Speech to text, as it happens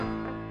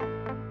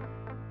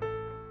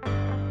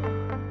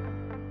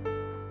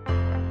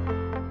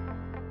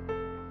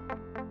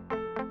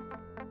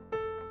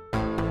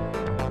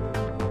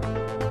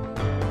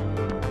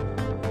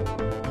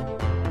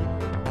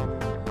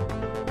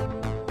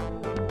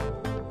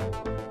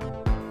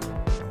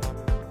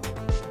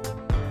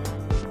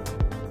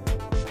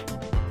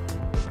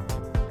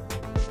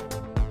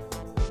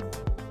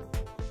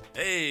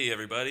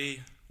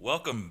everybody.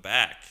 Welcome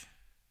back.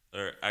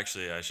 Or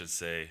actually, I should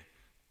say,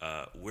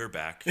 we're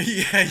back.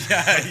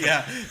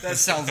 Yeah. That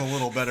sounds a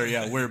little better.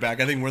 Yeah, we're back.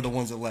 I think we're the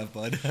ones that left,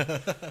 bud.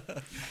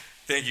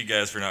 Thank you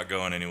guys for not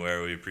going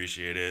anywhere. We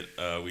appreciate it.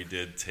 We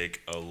did take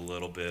a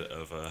little bit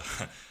of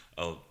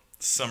a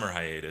summer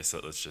hiatus,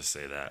 so let's just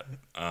say that.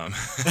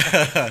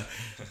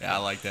 Yeah, I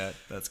like that.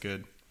 That's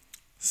good.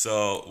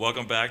 So,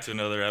 welcome back to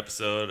another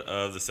episode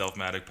of the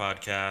Self-Matic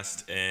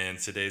podcast. And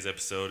today's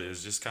episode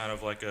is just kind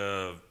of like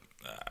a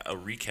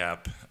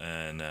recap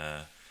and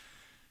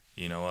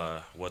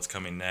what's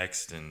coming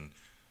next and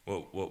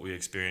what we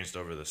experienced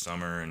over the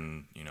summer,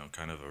 and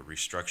kind of a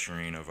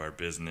restructuring of our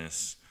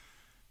business,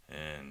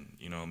 and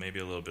maybe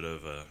a little bit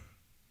of a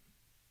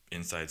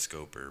inside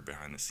scope or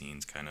behind the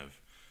scenes kind of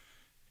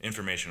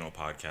informational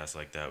podcast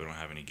like that. We don't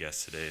have any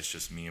guests today. It's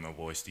just me and my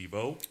boy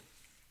Steve-O.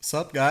 What's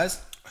up,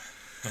 guys?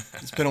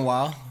 It's been a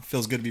while.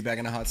 Feels good to be back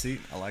in the hot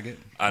seat. I like it.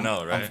 I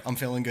know, right? I'm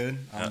feeling good.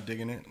 I'm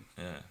digging it.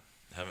 Yeah,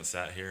 haven't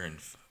sat here in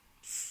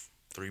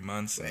 3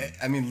 months.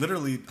 I mean,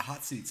 literally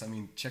hot seats. I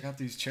mean, check out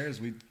these chairs.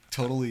 We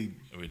do.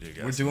 We're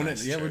doing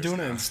nice it. Yeah, we're doing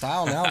now. it in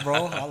style now,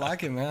 bro. I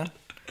like it, man.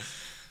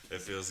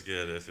 It feels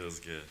good.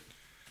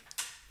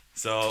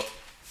 So,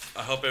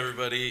 I hope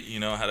everybody,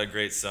 had a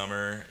great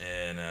summer,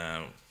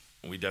 and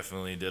we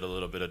definitely did a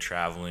little bit of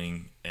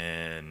traveling,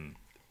 and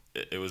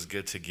it was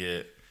good to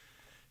get,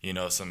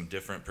 some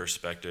different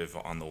perspective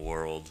on the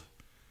world.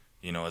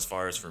 As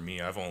far as for me,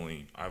 I've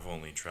only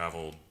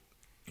traveled,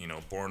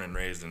 born and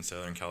raised in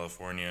Southern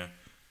California,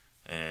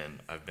 and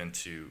I've been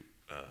to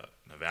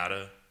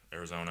Nevada,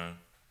 Arizona,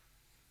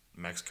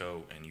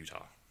 Mexico, and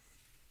Utah.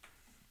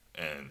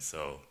 And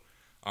so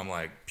I'm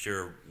like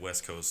pure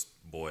West Coast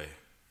boy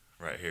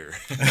right here.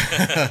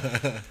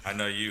 I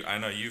know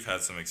you've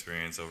had some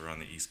experience over on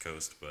the East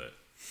Coast, but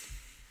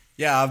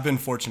Yeah, I've been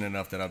fortunate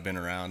enough that I've been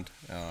around.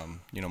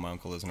 My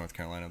uncle lives in North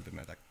Carolina. I've been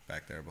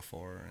back there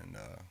before, and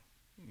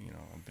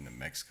I've been to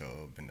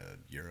Mexico, been to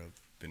Europe,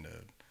 been to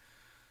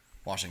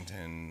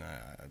Washington,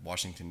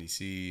 Washington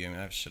D.C. I mean,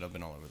 I've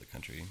been all over the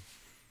country.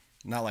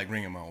 Not like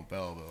ringing my own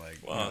bell, but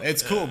like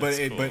it's cool. But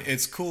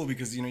it's cool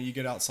because you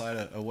get outside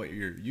of what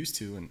you're used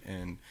to,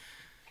 and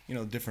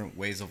different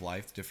ways of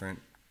life, different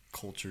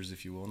cultures,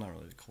 if you will. Not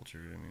really the culture.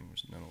 I mean,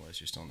 nonetheless,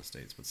 you're still in the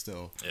States, but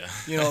still,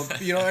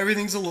 yeah.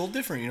 Everything's a little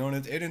different,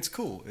 and it's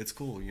cool. It's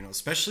cool,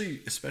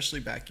 especially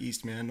back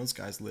east, man. Those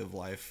guys live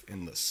life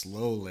in the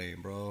slow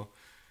lane, bro.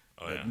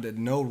 Oh yeah.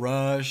 No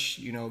rush,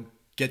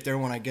 get there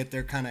when I get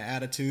there kind of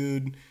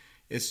attitude.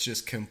 It's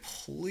just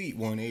complete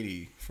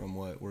 180 from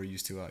what we're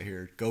used to out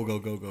here. Go.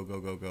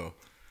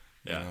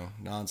 Yeah.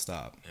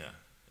 Nonstop. Yeah.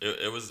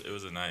 It was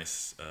a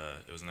nice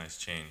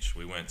change.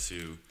 We went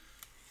to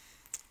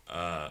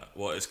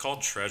it's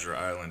called Treasure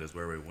Island is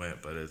where we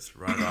went, but it's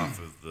right off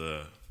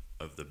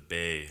of the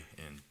bay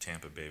in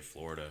Tampa Bay,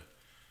 Florida.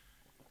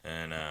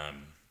 And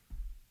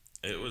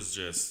it was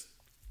just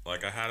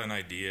like I had an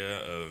idea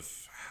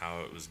of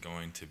how it was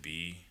going to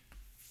be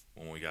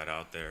when we got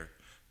out there,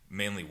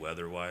 mainly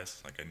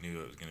weather-wise. Like I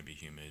knew it was going to be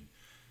humid.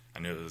 I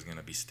knew it was going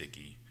to be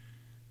sticky.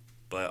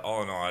 But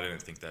all in all, I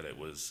didn't think that it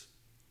was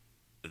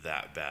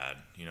that bad.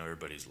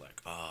 Everybody's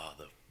like, "Oh,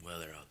 the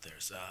weather out there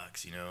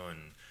sucks," and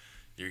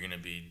you're going to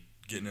be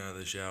getting out of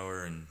the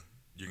shower and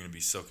you're going to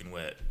be soaking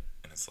wet.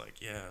 And it's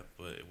like, yeah,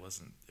 but it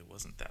wasn't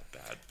that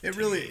bad. It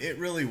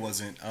really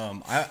wasn't.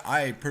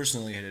 I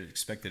personally had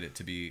expected it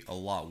to be a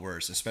lot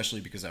worse,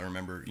 especially because I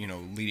remember,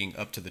 leading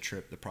up to the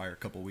trip the prior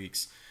couple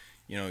weeks,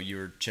 you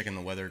were checking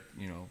the weather,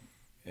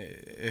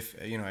 if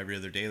every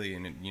other daily,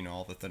 and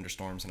all the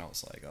thunderstorms, and I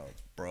was like, oh,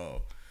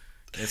 bro,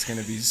 it's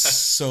gonna be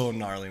so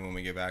gnarly when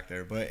we get back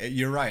there. But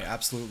you're right,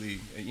 absolutely.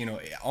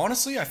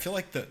 Honestly, I feel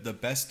like the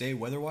best day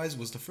weather-wise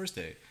was the first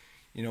day.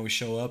 We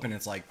show up and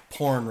it's like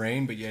pouring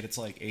rain, but yet it's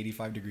like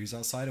 85 degrees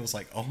outside. It was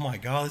like, oh my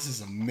God, this is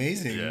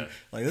amazing. Yeah.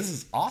 Like, this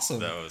is awesome.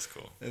 That was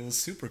cool. It was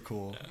super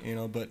cool,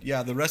 Yeah. But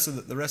yeah, the rest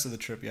of the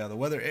trip, yeah, the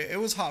weather, it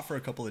was hot for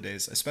a couple of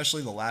days,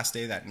 especially the last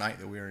day, that night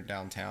that we were in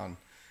downtown.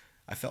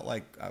 I felt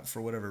like,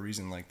 for whatever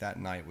reason, like that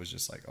night was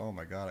just like, oh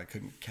my God, I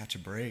couldn't catch a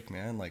break,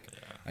 man. Like, yeah.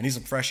 I need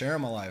some fresh air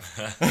in my life.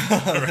 Right.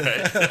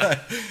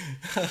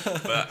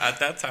 But at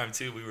that time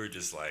too, we were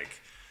just like,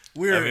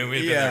 we'd been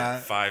there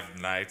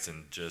 5 nights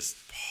and just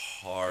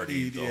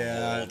partied the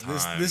whole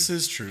time. This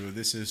is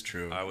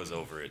true. I was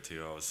over it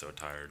too. I was so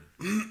tired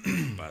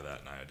by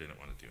that night. I didn't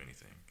want to do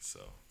anything.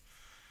 So,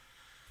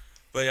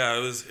 but yeah,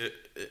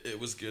 it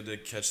was good to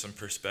catch some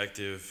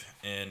perspective.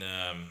 And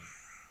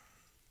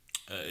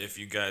if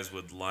you guys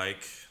would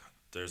like,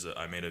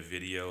 I made a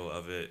video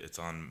of it. It's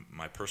on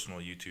my personal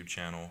YouTube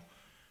channel,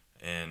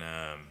 and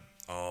my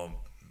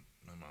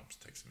mom's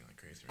texting me like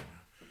crazy right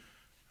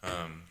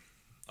now.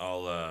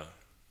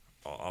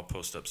 I'll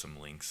post up some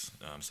links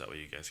so that way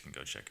you guys can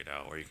go check it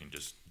out, or you can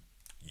just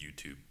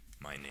YouTube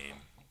my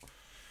name,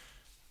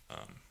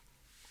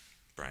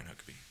 Brian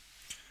Huckabee.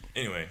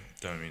 Anyway,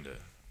 don't mean to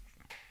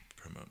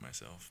promote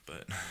myself,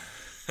 but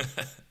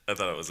I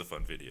thought it was a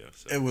fun video.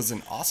 So. It was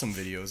an awesome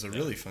video. It was a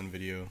really fun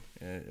video.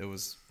 It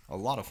was a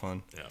lot of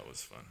fun. Yeah, it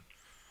was fun.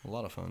 A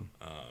lot of fun.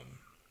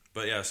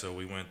 But yeah, so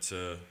we went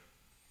to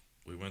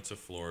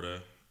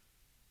Florida,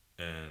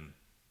 and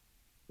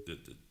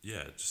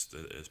yeah, just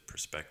as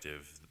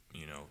perspective,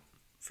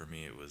 for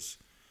me it was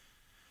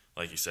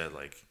like you said,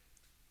 like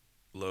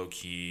low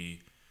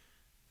key,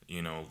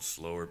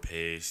 slower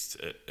paced.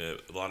 A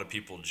lot of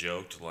people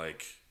joked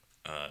like,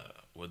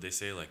 what'd they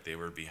say? Like they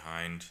were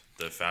behind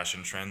the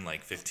fashion trend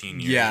like 15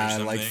 years or Yeah,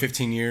 something. like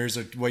 15 years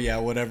or well, yeah,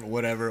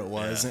 whatever it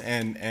was. Yeah.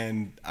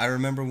 And I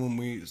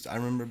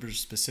remember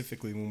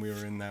specifically when we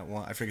were in that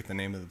one. I forget the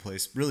name of the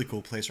place. Really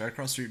cool place right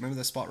across the street. Remember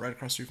that spot right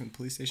across the street from the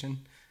police station?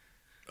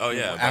 Oh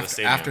yeah, by the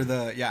stadium.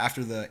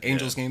 After the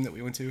Angels game that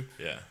we went to.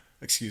 Yeah.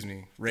 Excuse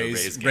me,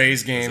 Rays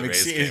Rays game. game. It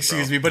was a Rays game,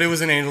 Excuse bro. me, but it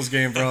was an Angels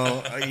game,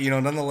 bro.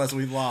 Nonetheless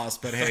we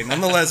lost, but hey,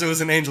 nonetheless it was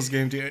an Angels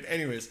game, dude.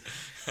 Anyways,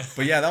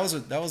 but yeah, that was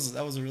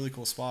a really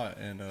cool spot,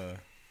 and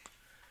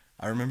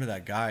I remember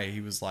that guy. He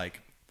was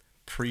like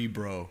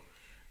pre-bro.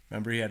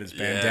 Remember he had his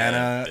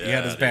bandana. Yeah, He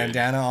had his dude.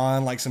 bandana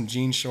on, like some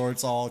jean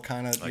shorts, all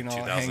kind of Like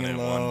hanging 2001,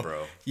 low.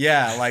 bro.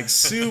 Yeah, like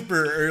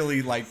super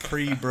early, like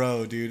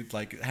pre-bro, dude.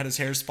 Like had his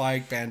hair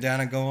spiked,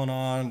 bandana going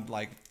on,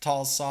 like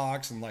tall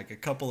socks, and like a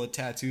couple of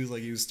tattoos,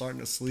 like he was starting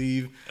to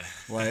sleeve.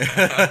 Like,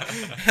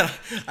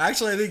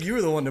 actually, I think you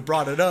were the one that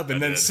brought it up, and I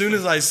then did. as soon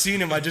as I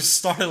seen him, I just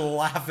started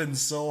laughing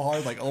so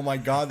hard, like, oh my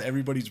god,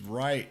 everybody's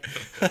right.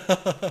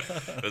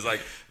 It was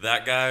like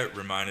that guy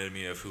reminded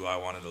me of who I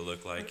wanted to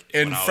look like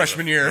In when I was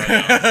freshman year.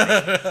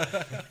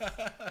 Right,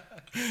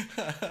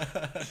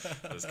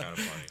 it was kind of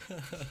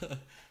funny.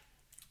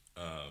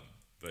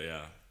 But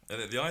yeah,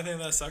 and the only thing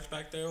that sucked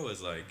back there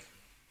was like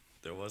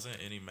there wasn't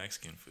any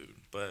Mexican food.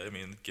 But I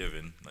mean,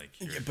 given like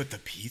Yeah, but the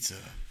pizza.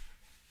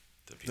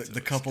 the pizza The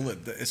was couple,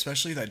 good.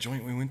 especially that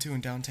joint we went to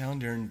in downtown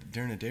during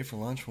the day for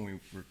lunch when we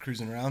were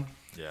cruising around.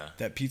 Yeah.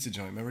 That pizza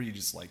joint. Remember, you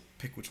just like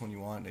pick which one you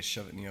want and they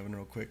shove it in the oven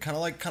real quick. Kind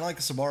of like a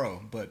Sbarro,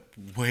 but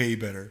way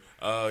better.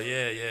 Oh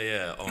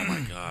yeah. Oh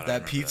my god. I That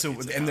remember pizza,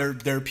 and now.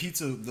 their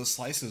pizza, the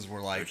slices were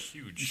like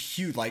They're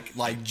huge.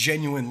 like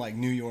genuine like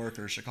New York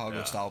or Chicago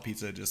Yeah. style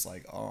pizza. Just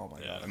like, oh my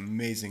god, Yeah.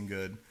 amazing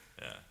good.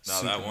 Yeah. Now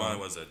Super that one bomb.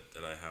 was that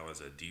I had was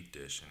a deep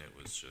dish, and it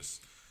was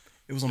just.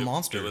 It was a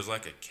monster. It was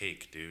like a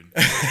cake, dude. It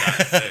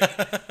was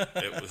that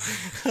thick. It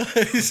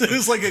was. It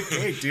was like a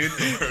cake, dude.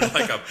 Or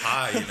like a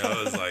pie, It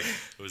was like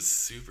it was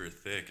super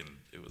thick, and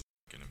it was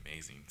fucking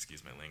amazing.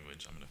 Excuse my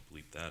language. I'm gonna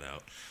bleep that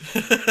out.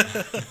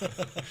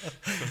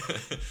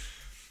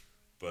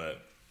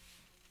 but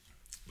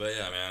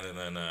yeah, man. And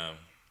then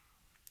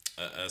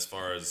as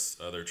far as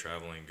other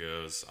traveling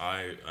goes,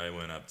 I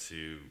went up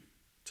to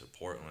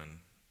Portland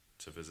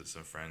to visit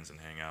some friends and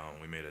hang out,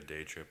 and we made a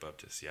day trip up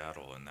to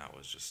Seattle, and that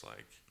was just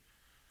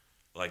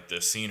like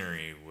the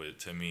scenery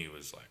to me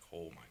was like,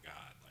 oh my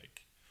god,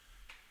 like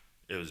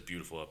it was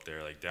beautiful up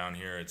there. Like down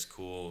here it's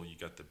cool, you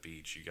got the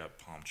beach, you got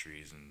palm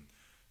trees and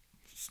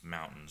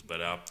mountains,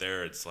 but up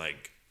there it's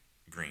like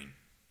green,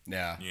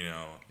 Yeah.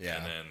 Yeah.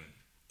 And then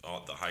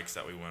all the hikes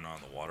that we went on,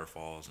 the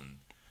waterfalls, and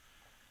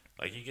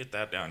like you get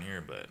that down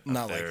here, but up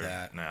Not there, like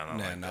that. Nah,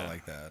 Not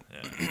like that.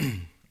 Yeah.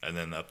 And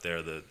then up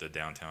there the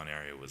downtown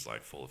area was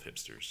like full of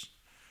hipsters,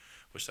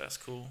 which that's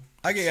cool.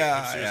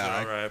 Hipsters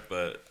are alright,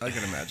 but I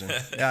can imagine.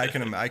 Yeah, I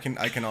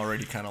can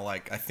already kind of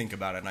like I think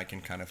about it and I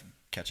can kind of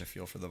catch a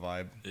feel for the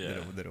vibe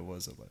that it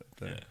was about it.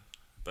 yeah.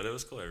 But it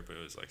was cool.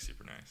 Everybody was like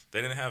super nice.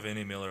 They didn't have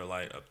any Miller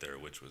Lite up there,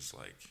 which was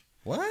like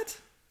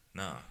What?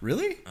 no.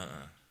 Really?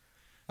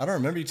 I don't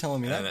remember you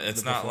telling me that. And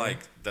it's not before. like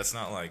that's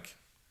not like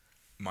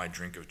my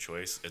drink of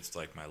choice. It's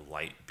like my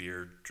light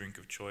beer drink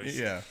of choice.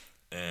 Yeah.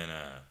 And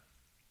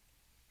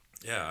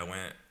yeah, I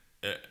went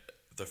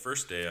the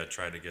first day I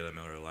tried to get a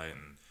Miller Lite,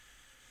 and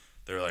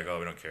they were like, "Oh,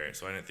 we don't carry it."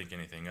 So I didn't think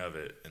anything of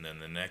it. And then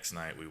the next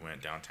night we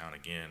went downtown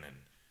again, and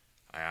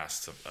I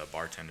asked a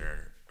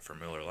bartender for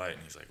Miller Lite,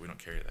 and he's like, "We don't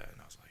carry that." And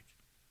I was like,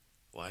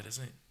 "Why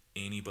doesn't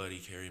anybody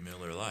carry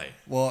Miller Lite?"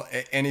 Well,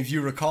 and if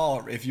you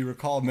recall,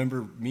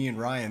 remember me and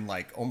Ryan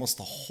like almost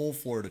the whole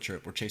Florida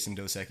trip we're chasing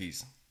Dos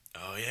Equis.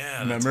 Oh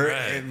yeah, Remember?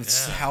 that's right. It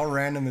was Yeah. how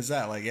random is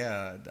that? Like,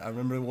 yeah, I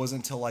remember it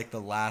wasn't until like the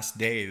last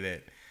day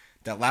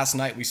that last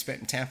night we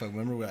spent in Tampa.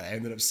 Remember when I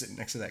ended up sitting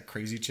next to that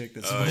crazy chick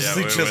that's Oh yeah,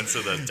 supposedly we just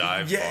went to the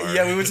dive yeah, bar.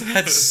 yeah, we went to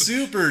that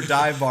super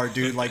dive bar,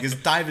 dude. Like as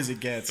dive as it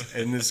gets,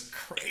 and this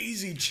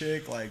crazy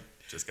chick like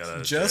just got out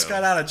of just jail.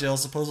 got out of jail.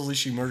 Supposedly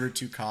she murdered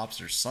 2 cops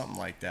or something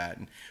like that.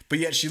 But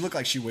yet she looked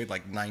like she weighed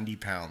like 90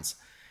 pounds,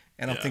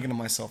 and I'm Yeah. thinking to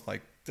myself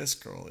like, this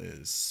girl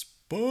is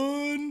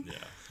spun. Yeah,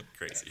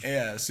 crazy.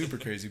 Yeah, super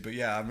crazy. But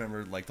yeah, I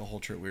remember like the whole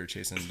trip we were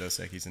chasing Dos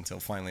Equis until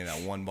finally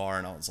that one bar,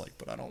 and I was like,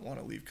 but I don't want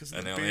to leave because of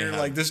And the they only beer. had-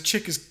 Like this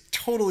chick is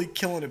totally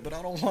killing it, but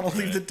I don't want to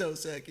leave Right. the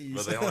Dos Equis.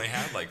 But they only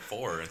had like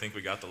 4. I think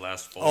we got the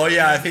last 4. Oh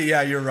yeah, I think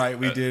yeah, you're right.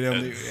 We did.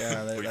 And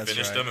Yeah, we that's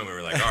finished right. them, and we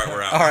were like, "All right,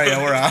 we're out." All right,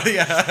 yeah, we're out.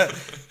 Yeah,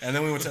 and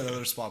then we went to the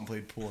other spot and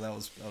played pool. That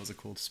was a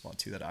cool spot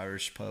too. That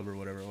Irish pub or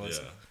whatever it was.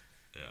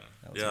 Yeah.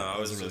 That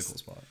was a really just- cool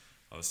spot.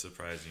 I was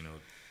surprised,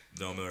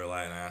 no Miller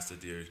Lite, and I asked the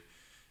dude,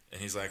 and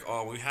he's like,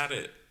 "Oh, we had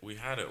it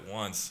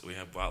once. We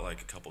had bought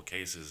like a couple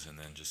cases, and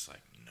then just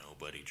like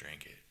nobody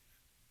drank it."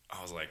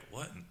 I was like,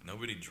 what?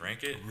 Nobody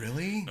drank it?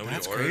 Really? Nobody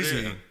That's ordered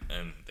crazy. it?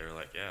 And they were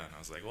like, yeah. And I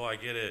was like, well, I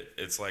get it.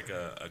 It's like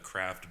a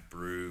craft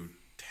brew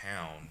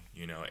town,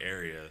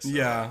 area. So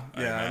Yeah,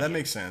 I that imagine.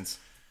 makes sense.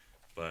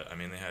 But I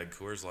mean, they had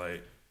Coors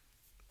Light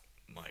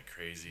like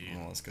crazy.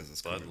 Well, it's because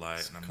it's Bud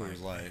Light, and I'm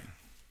Coors like, Light.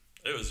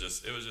 it was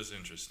just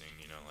interesting,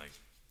 like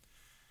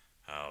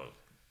how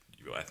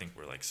I think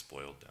we're like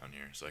spoiled down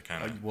here. So I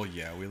kind of Well,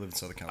 yeah, we live in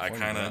Southern I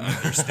California. kind of man.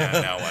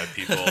 understand now why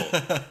people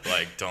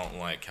like don't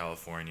like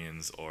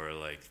Californians or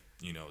like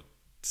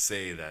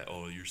say that,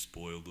 oh, you're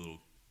spoiled little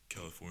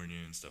California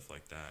and stuff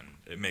like that, and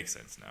it makes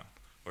sense now.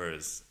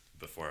 Whereas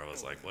before I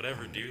was like,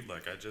 whatever, dude.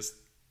 Like I was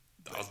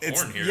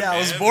born here. Yeah, man. I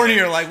was born Like,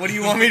 here. Like, what do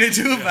you want me to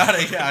do about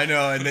it? Yeah, I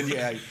know. And then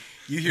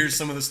you hear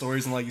some of the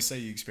stories, and like you say,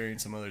 you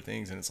experience some other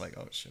things, and it's like,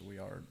 oh shit, we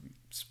are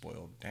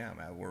spoiled. Damn,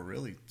 we're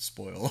really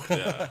spoiled.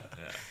 yeah.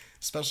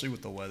 Especially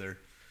with the weather.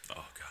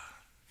 Oh god.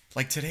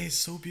 Like today is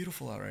so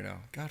beautiful out right now.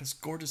 God, it's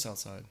gorgeous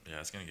outside.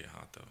 Yeah, it's gonna get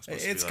hot though.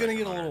 It's gonna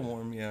get a little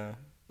warm. Yeah.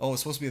 Oh,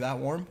 it's supposed to be that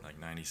warm? Like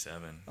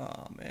 97.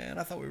 Oh man,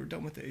 I thought we were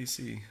done with the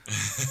AC.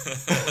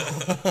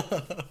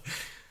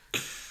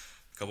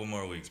 Couple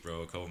more weeks,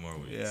 bro. A couple more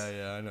weeks.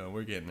 Yeah, I know.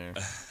 We're getting there.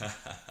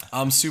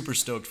 I'm super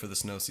stoked for the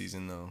snow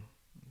season, though.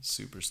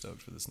 Super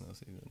stoked for the snow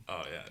season.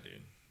 Oh yeah,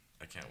 dude.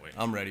 I can't wait.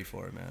 I'm ready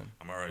for it, man.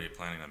 I'm already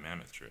planning a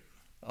Mammoth trip.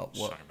 Oh,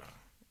 Just what? talking about.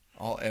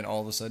 All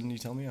of a sudden you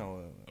tell me?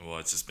 Well,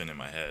 it's just been in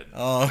my head.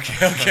 Oh,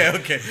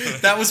 okay.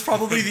 That was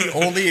probably the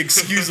only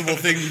excusable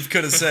thing you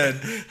could have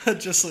said,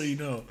 just so you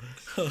know.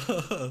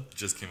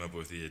 Just came up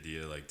with the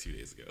idea like 2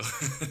 days ago.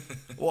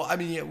 Well, I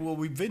mean, yeah,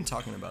 we've been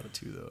talking about it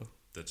too, though.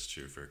 That's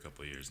true for a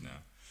couple of years now.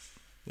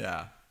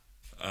 Yeah.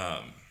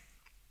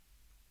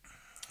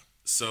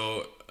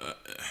 So,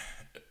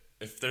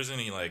 if there's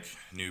any like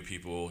new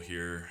people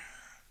here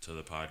to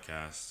the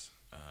podcast,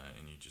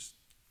 and you just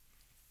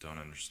don't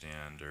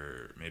understand,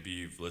 or maybe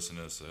you've listened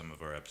to some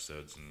of our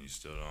episodes and you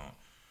still don't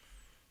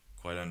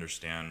quite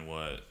understand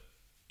what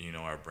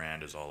our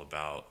brand is all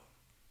about,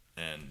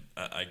 and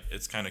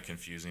it's kind of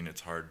confusing.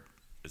 It's hard.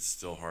 It's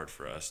still hard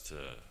for us to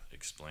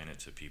explain it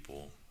to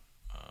people,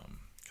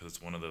 because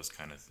it's one of those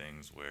kind of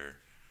things where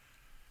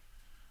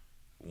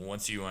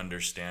once you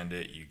understand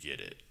it, you get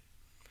it,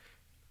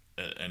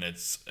 and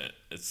it's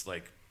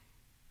like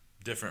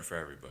different for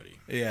everybody.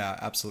 Yeah,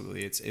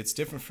 absolutely. It's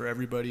different for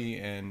everybody,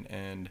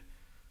 and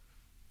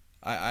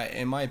I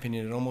in my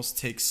opinion, it almost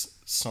takes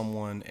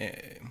someone.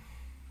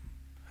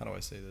 How do I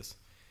say this?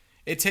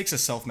 It takes a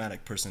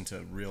self-matic person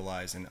to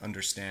realize and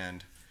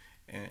understand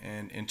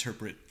and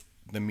interpret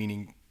the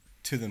meaning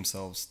to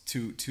themselves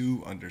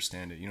to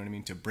understand it. You know what I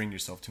mean? To bring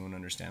yourself to an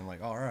understanding, like,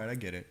 oh, all right, I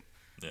get it.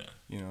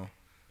 Yeah.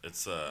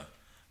 It's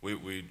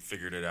we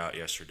figured it out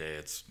yesterday.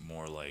 It's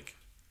more like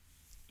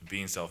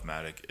being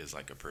self-matic is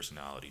like a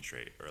personality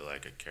trait or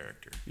like a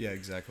character. Yeah,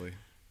 exactly.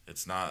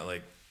 It's not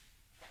like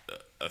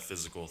a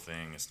physical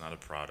thing. It's not a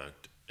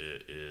product.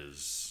 It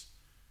is.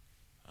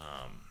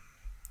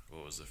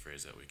 What was the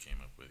phrase that we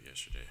came up with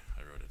yesterday?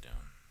 I wrote it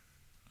down.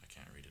 I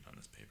can't read it on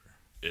this paper.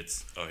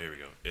 Here we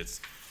go. It's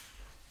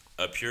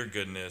a pure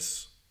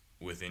goodness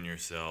within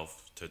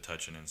yourself to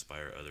touch and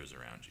inspire others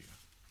around you.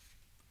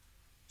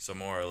 So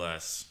more or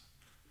less,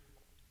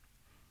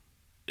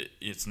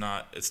 it's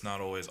not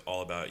always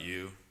all about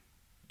you.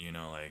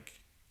 Like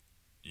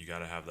you got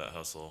to have that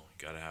hustle.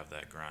 You got to have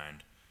that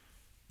grind.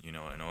 In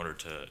order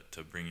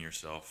to bring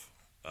yourself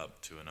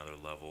up to another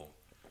level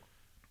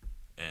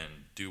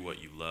and do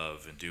what you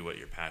love and do what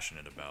you're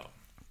passionate about.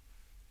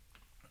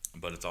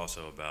 But it's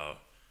also about,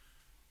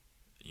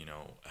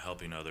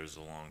 helping others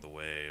along the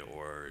way,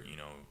 or,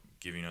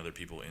 giving other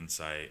people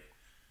insight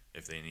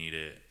if they need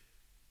it.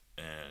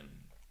 And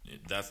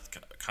that's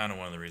kind of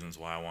one of the reasons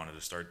why I wanted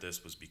to start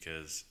this, was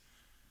because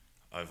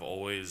I've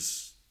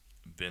always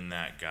been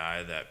that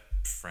guy that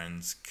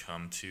friends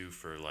come to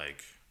for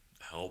like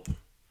help,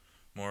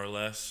 more or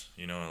less,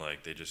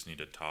 like they just need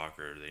to talk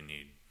or they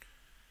need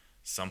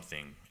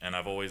something. And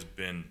I've always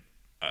been,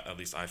 at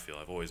least I feel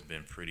I've always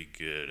been pretty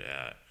good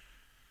at,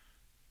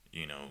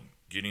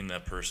 getting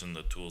that person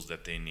the tools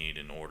that they need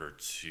in order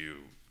to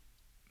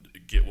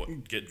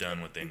get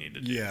done what they need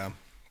to do. Yeah.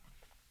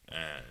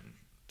 And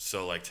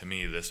so like to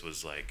me this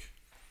was like,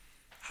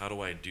 how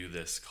do I do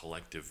this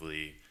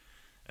collectively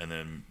and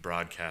then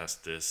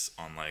broadcast this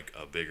on like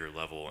a bigger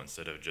level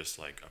instead of just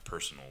like a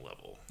personal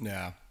level?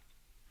 Yeah.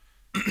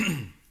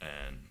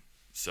 And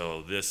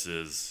so this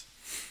is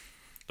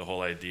the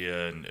whole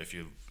idea. And if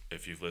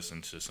you've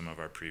listened to some of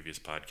our previous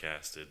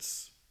podcasts,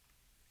 it's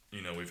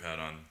we've had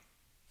on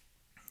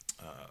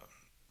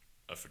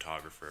a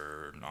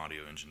photographer, an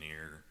audio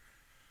engineer,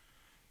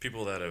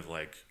 people that have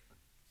like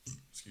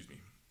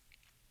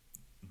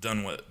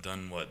done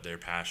what they're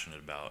passionate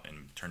about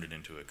and turned it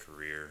into a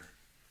career.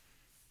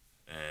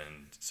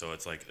 And so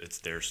it's like it's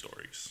their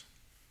stories,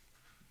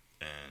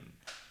 and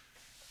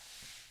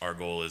our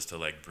goal is to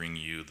like bring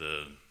you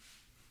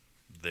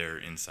their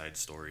inside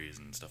stories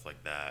and stuff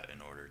like that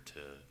in order to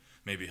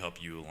maybe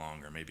help you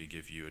along or maybe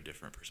give you a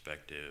different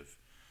perspective,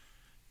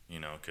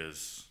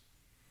 because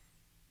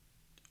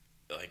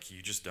like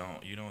you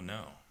don't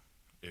know,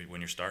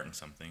 when you're starting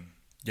something.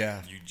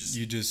 Yeah,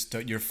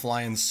 you're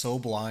flying so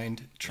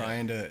blind,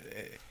 trying to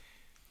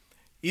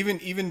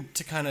even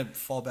to kind of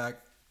fall back,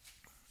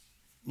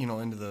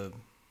 into the,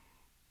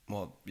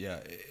 well,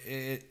 yeah,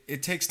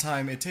 it takes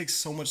time. It takes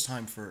so much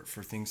time for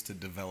things to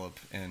develop,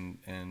 and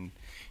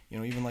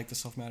even like the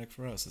Selfmatic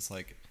for us, it's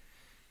like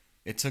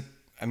it took.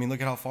 I mean,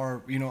 look at how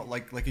far,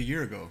 like a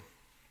year ago.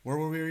 Where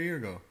were we a year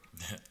ago?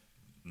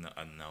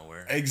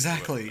 Nowhere.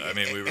 Exactly. I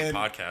mean, we were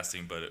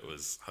podcasting, but it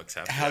was Huck's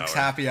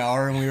Happy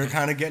Hour, and we were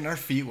kind of getting our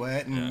feet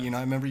wet. And Yeah.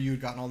 I remember you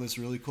had gotten all this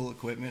really cool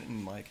equipment,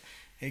 and like,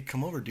 hey,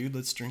 come over, dude.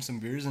 Let's drink some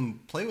beers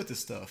and play with this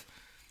stuff.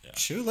 Yeah.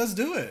 Shoot, let's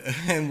do it.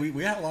 And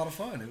we had a lot of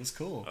fun. It was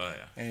cool. Oh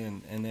yeah.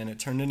 And then it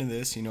turned into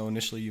this.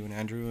 Initially you and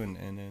Andrew, and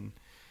then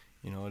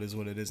it is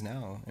what it is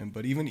now.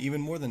 But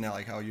even more than that,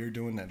 like how you're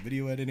doing that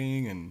video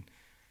editing and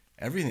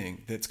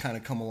everything that's kind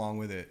of come along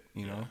with it.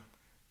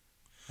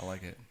 I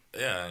like it.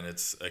 Yeah, and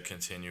it's a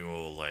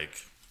continual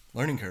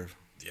Learning curve.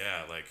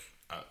 Yeah,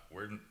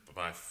 we're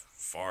by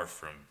far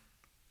from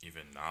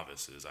even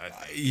novices. I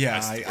think. Yeah,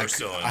 we're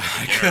still in the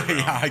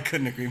beginner realm. I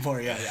couldn't agree more.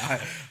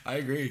 Yeah, I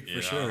agree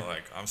for sure.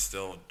 I'm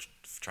still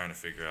trying to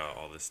figure out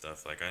all this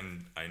stuff.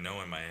 I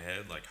know in my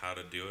head how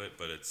to do it,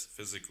 but it's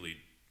physically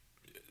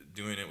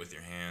doing it with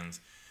your hands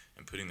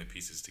and putting the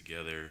pieces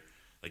together.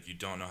 You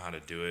don't know how to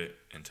do it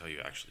until you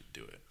actually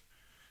do it,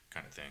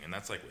 kind of thing. And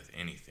that's with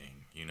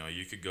anything.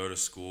 You could go to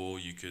school.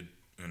 You could,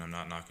 and I'm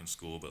not knocking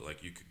school,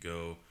 but you could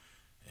go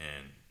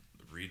and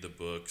read the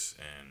books,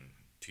 and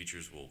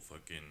teachers will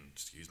fucking,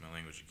 excuse my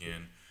language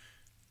again,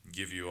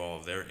 give you all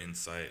of their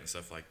insight and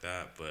stuff like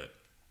that. But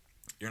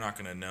you're not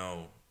gonna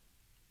know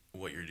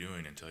what you're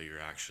doing until you're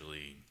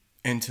actually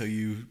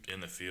you in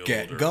the field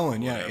get or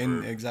going.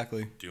 whatever, Yeah,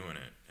 exactly doing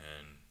it.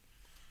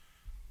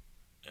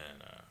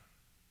 And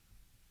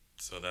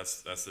so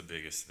that's the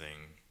biggest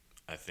thing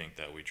I think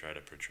that we try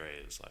to portray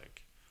is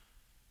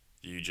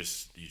you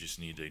just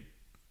need to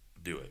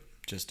do it.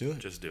 Just do it.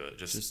 Just do it.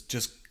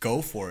 Just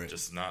go for it.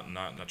 Just not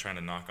trying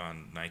to knock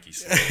on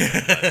Nike's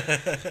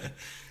slogan.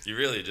 You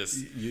really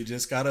you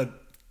just gotta.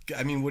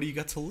 I mean, what do you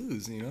got to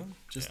lose?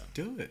 Just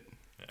do it.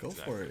 Yeah, go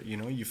exactly. for it.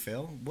 You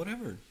fail,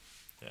 whatever.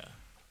 Yeah.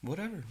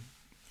 Whatever.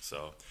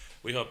 So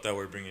we hope that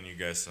we're bringing you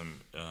guys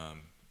some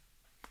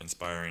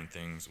inspiring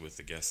things with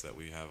the guests that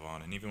we have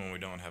on, and even when we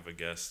don't have a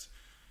guest,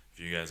 if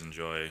you guys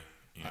enjoy.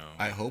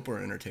 I hope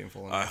we're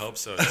entertainful enough. I hope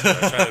so too.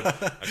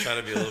 I try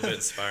to be a little bit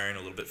inspiring, a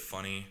little bit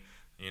funny,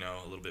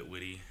 a little bit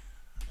witty,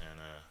 and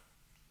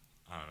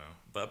I don't know.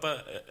 But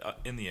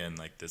in the end,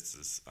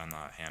 I'm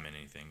not hamming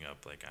anything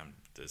up.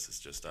 This is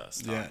just us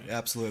talking. Yeah,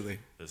 absolutely.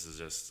 This is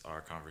just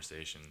our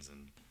conversations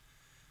and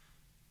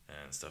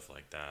stuff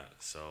like that.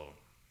 So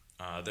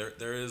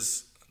there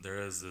is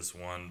this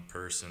one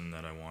person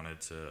that I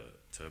wanted to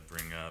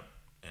bring up,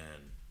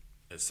 and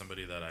it's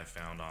somebody that I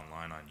found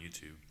online on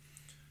YouTube.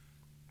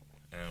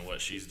 And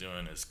what she's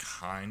doing is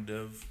kind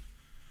of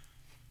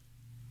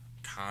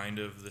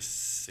the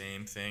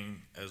same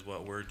thing as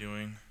what we're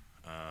doing.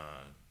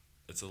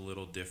 It's a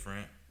little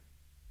different,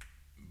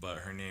 but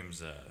her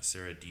name's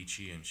Sarah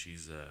Dici, and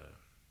she's a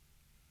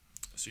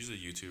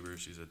YouTuber.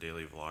 She's a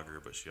daily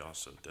vlogger, but she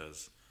also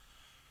does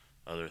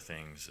other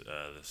things.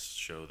 This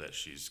show that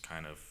she's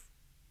kind of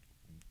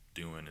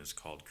doing is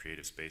called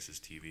Creative Spaces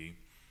TV,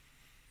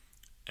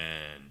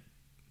 and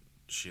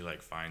she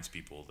finds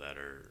people that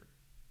are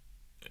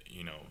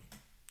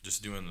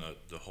just doing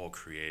the whole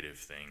creative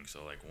thing.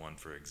 So one,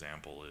 for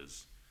example,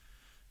 is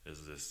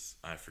this,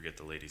 I forget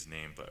the lady's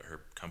name, but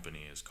her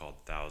company is called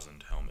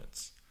 1,000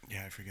 Helmets.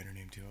 Yeah, I forget her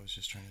name too. I was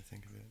just trying to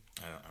think of it.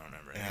 I don't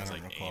remember. Yeah, It was I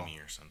don't recall. Amy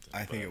or something.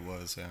 I think it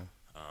was, yeah.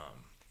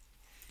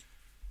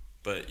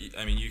 But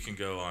I mean, you can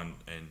go on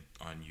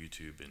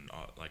YouTube, and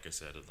like I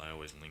said, I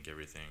always link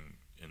everything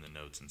in the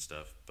notes and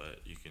stuff.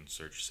 But you can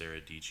search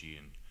Sarah Dici,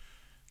 and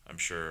I'm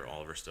sure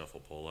all of her stuff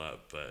will pull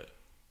up. But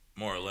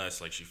more or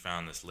less, she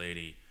found this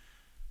lady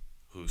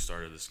who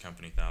started this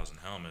company, 1,000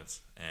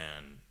 Helmets,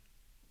 and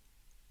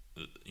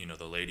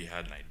the lady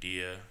had an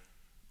idea.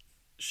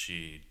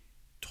 She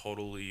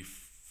totally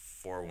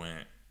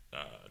forewent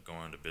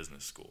going to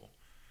business school,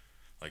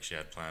 she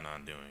had planned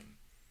on doing,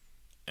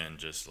 and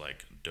just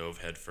dove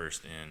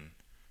headfirst in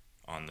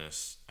on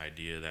this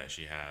idea that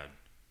she had.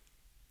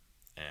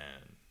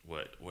 And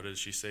what did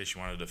she say? She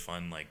wanted to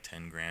fund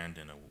 $10,000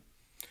 in a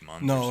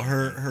month. No,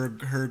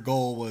 her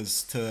goal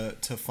was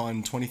to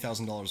fund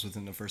 $20,000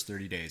 within the first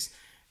 30 days,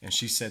 and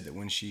she said that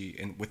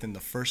within the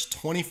first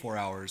 24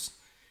 hours,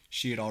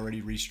 she had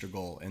already reached her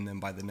goal, and then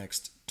by the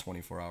next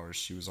 24 hours,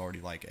 she was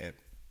already at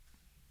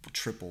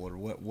triple or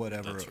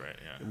whatever. That's right,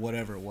 yeah.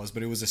 Whatever it was,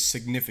 but it was a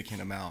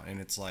significant amount,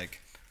 and it's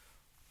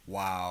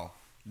wow,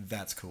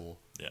 that's cool.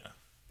 Yeah,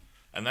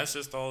 and that's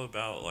just all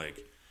about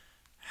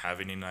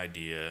having an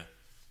idea,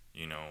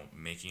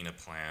 making a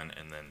plan,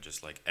 and then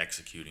just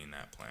executing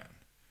that plan.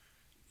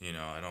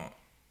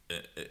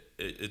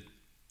 It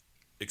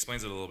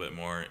explains it a little bit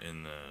more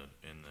in the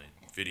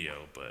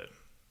video, but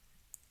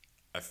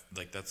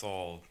that's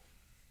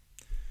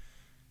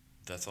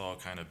all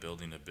kind of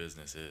building a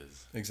business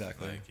is.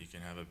 Exactly. You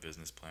can have a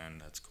business plan,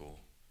 that's cool.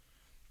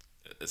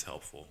 is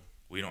helpful.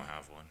 We don't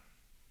have one.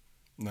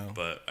 No.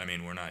 But I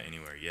mean, we're not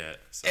anywhere yet,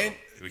 so And-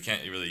 we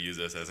can't really use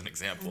this as an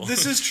example.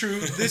 This is true.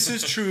 This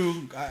is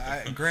true.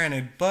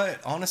 Granted, but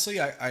honestly,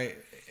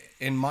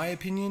 in my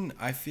opinion,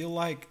 I feel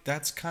like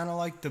that's kind of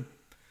like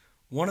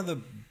one of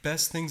the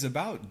best things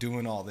about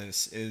doing all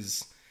this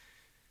is,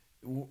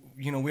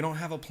 you know, we don't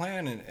have a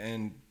plan,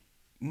 and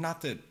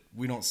not that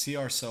we don't see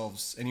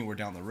ourselves anywhere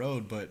down the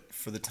road, but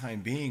for the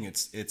time being,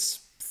 it's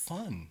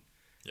fun.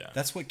 Yeah.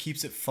 That's what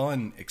keeps it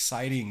fun,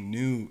 exciting,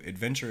 new,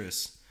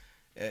 adventurous.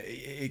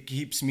 It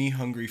keeps me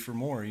hungry for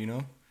more, you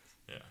know?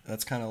 Yeah.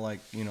 That's kind of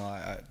like, you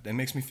know, it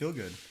makes me feel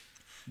good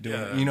doing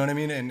Yeah. it, you know what I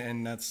mean?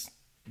 And that's,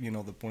 you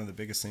know, one of the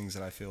biggest things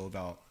that I feel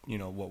about, you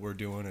know, what we're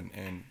doing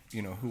and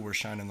you know, who we're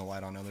shining the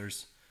light on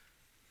others.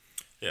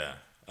 Yeah.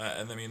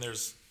 And I mean,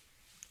 there's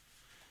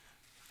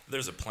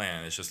a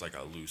plan. It's just like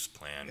a loose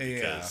plan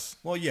because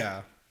Well,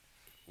 yeah.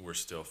 we're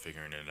still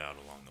figuring it out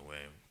along the way.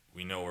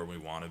 We know where we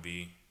want to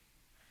be.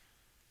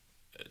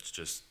 It's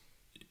just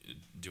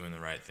doing the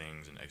right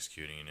things and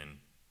executing and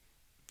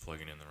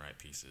plugging in the right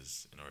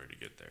pieces in order to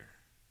get there.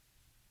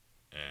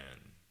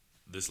 And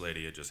this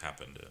lady, it just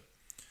happened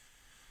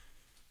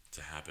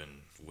to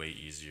happen way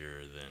easier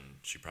than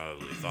she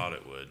probably thought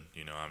it would.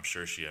 You know, I'm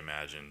sure she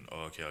imagined,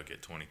 oh, okay, I'll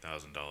get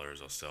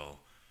 $20,000. I'll sell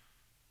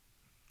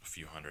a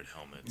few hundred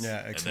helmets.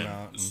 Yeah, X and then,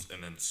 amount.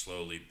 and then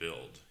slowly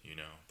build, you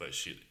know. But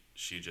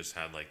she just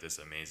had like this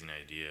amazing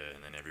idea,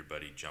 and then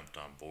everybody jumped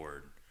on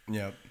board.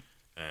 Yep.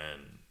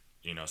 And,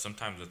 you know,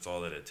 sometimes that's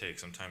all that it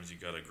takes. Sometimes you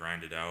got to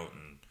grind it out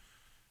and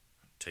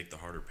take the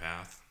harder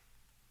path,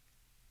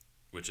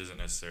 which isn't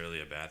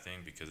necessarily a bad thing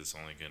because it's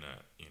only going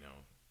to, you know,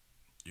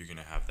 you're going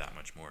to have that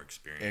much more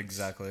experience.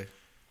 Exactly.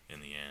 In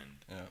the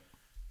end. Yeah.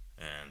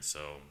 And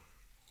so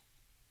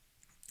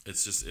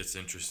it's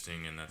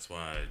interesting, and that's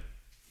why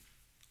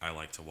I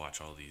like to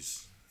watch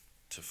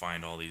to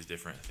find all these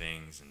different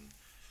things and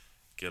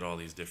get all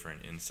these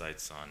different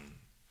insights on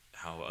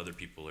how other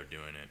people are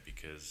doing it,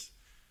 because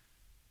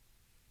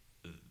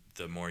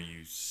the more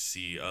you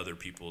see other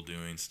people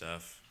doing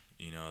stuff,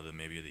 you know, the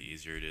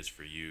easier it is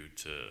for you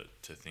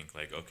to think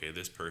like, okay,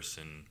 this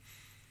person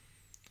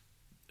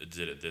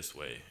did it this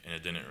way and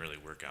it didn't really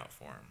work out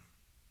for him.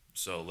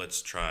 So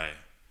let's try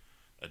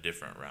a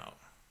different route.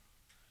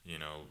 You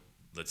know,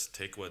 let's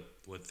take what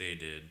they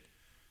did,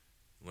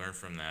 learn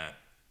from that,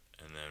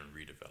 and then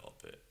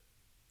redevelop it.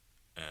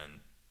 And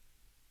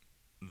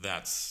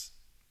that's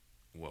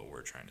what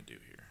we're trying to do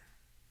here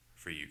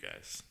for you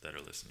guys that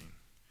are listening.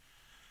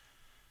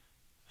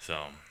 So,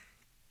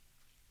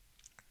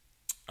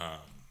 I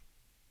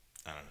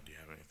don't know. Do you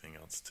have anything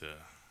else to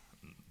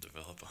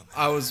develop on that?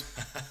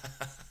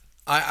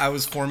 I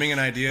was forming an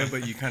idea,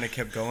 but you kind of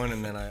kept going,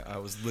 and then I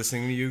was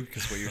listening to you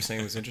because what you were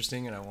saying was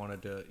interesting, and I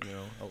wanted to, you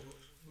know,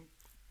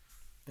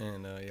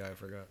 and yeah, I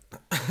forgot.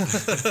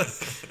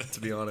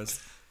 To be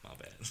honest. My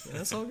bad. Yeah,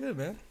 that's all good,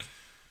 man.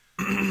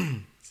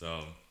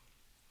 So,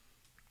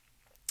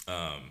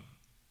 oh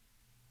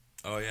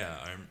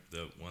yeah,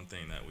 the one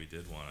thing that we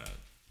did want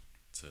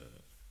to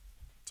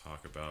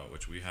talk about,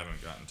 which we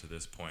haven't gotten to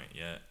this point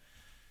yet,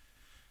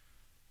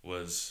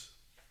 was,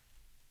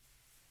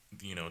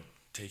 you know,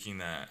 taking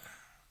that.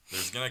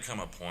 There's gonna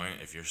come a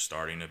point if you're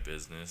starting a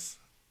business,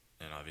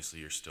 and obviously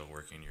you're still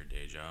working your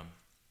day job,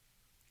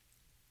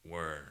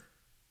 where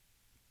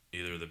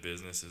either the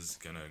business is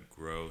gonna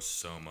grow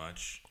so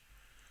much,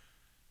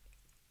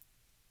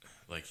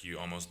 like you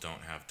almost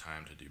don't have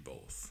time to do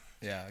both.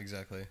 Yeah,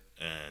 exactly.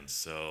 And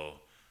so,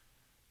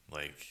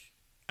 like,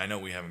 I know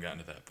we haven't gotten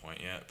to that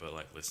point yet, but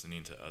like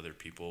listening to other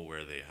people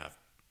where they have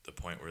the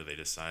point where they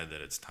decide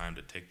that it's time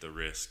to take the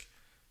risk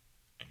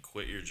and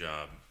quit your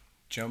job,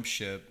 jump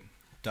ship,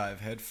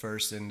 dive head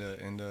first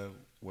into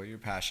what you're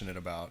passionate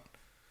about.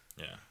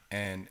 Yeah.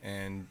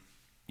 And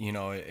you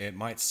know, it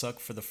might suck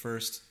for the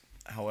first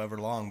however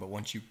long, but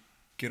once you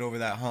get over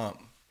that hump,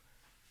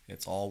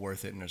 it's all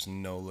worth it, and there's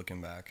no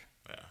looking back.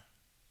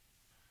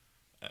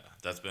 Yeah.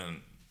 That's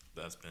been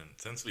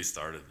since we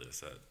started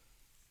this.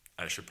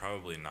 I should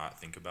probably not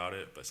think about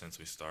it, but since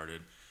we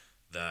started,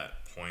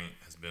 that point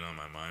has been on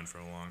my mind for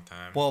a long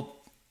time. Well,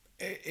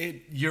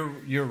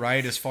 you're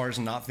right as far as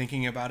not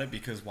thinking about it,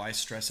 because why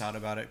stress out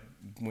about it?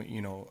 When,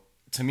 you know,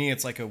 to me,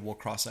 it's like we'll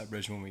cross that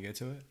bridge when we get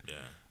to it. Yeah.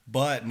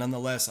 But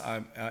nonetheless,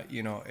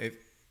 you know,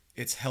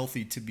 it's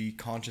healthy to be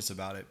conscious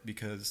about it,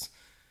 because,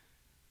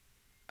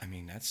 I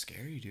mean, that's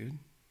scary, dude.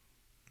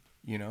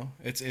 You know,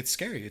 it's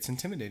scary. It's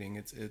intimidating.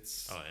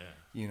 It's. Oh yeah.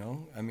 You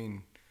know, I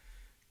mean,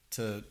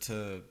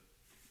 to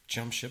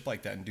jump ship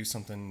like that and do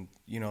something,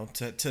 you know,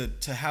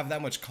 to have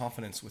that much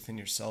confidence within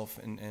yourself,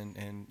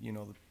 and you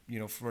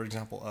know, for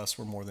example, us,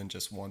 we're more than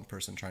just one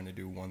person trying to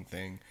do one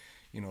thing.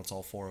 You know, it's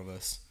all four of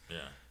us.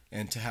 Yeah.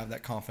 And to have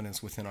that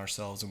confidence within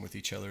ourselves and with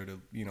each other, to,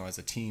 you know, as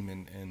a team,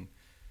 and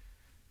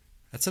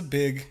that's a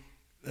big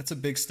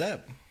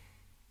step.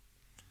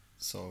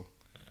 So,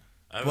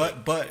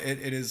 but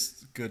it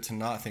is good to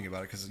not think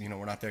about it, because, you know,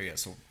 we're not there yet.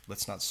 So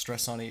let's not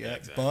stress on it yet. Yeah,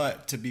 exactly.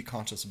 But to be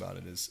conscious about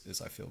it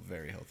is I feel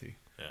very healthy.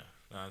 Yeah,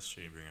 no, that's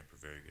true. You bring up a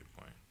very good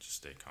point. Just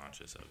stay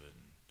conscious of it.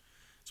 And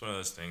it's one of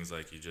those things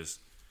like you just,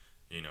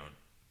 you know,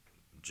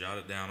 jot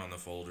it down on the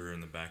folder in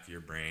the back of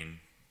your brain,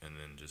 and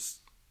then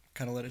just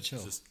Kind of let it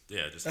chill. just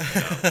let it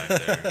out back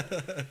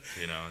there.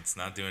 You know, it's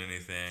not doing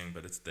anything,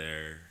 but it's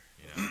there.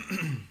 You know,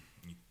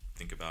 you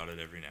think about it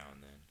every now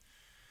and then.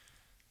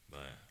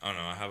 But I don't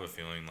know. I have a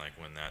feeling like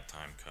when that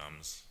time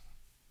comes,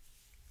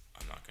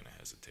 I'm not gonna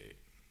hesitate.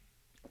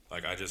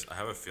 Like I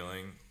have a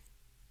feeling,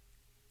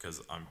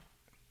 because I'm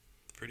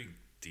pretty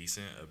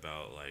decent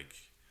about like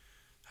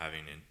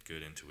having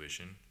good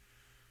intuition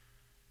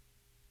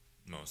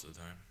most of the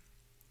time.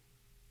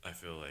 I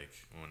feel like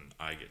when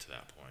I get to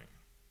that point,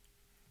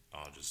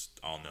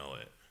 I'll know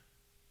it.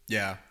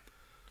 Yeah.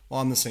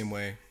 Well, I'm the same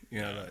way. Me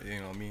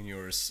and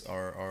yours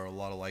are a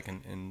lot alike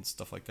and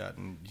stuff like that.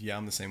 And yeah,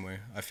 I'm the same way.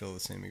 I feel the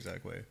same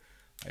exact way.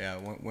 Yeah.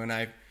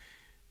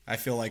 I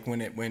feel like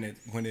when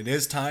it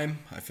is time,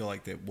 I feel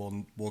like that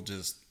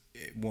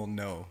we'll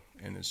know,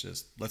 and it's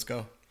just let's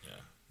go.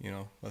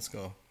 Yeah. Let's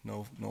go.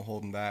 No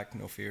holding back,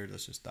 no fear.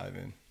 Let's just dive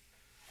in.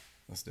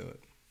 Let's do it.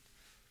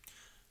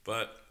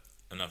 But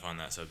enough on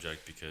that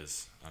subject,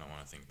 because I don't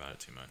want to think about it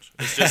too much.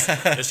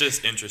 It's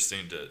just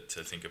interesting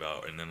to think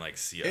about, and then like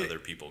see other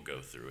people go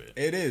through it.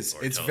 It is.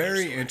 It's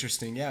very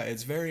interesting. Yeah,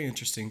 it's very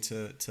interesting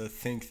to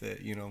think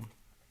that,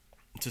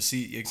 to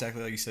see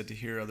exactly like you said, to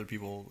hear other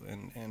people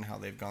and how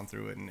they've gone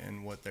through it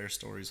and what their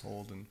stories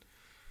hold, and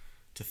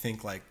to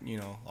think like,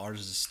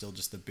 ours is still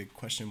just a big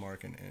question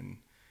mark, and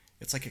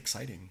it's like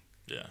exciting.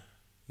 Yeah.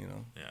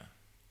 Yeah.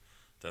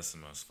 That's the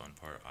most fun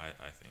part,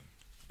 I think,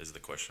 is the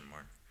question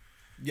mark.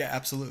 Yeah,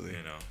 absolutely.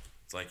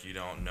 It's like you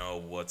don't know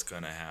what's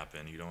going to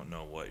happen. You don't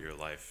know what your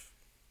life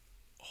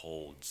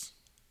holds.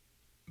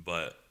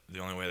 But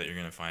the only way that you're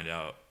going to find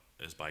out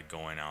is by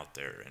going out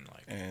there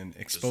and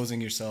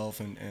exposing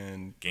yourself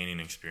and gaining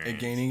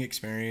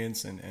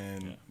experience. And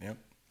yeah. Yep.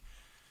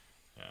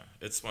 Yeah.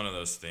 It's one of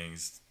those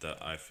things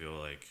that I feel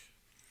like,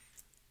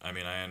 I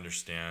mean, I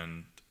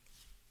understand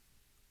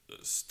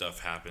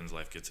stuff happens,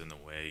 life gets in the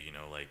way,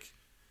 like,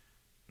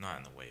 not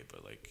in the way,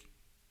 but like,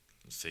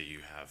 say you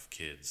have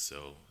kids,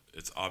 so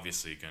it's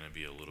obviously going to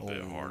be a little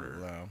bit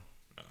harder. Wow.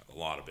 A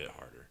lot a bit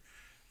harder.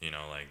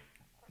 Like,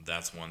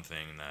 that's one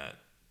thing that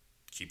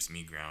keeps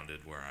me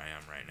grounded where I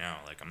am right now.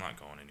 Like, I'm not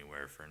going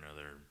anywhere for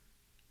another,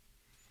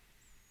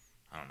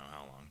 I don't know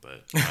how long,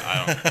 but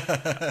I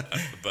don't.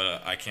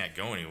 But I can't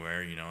go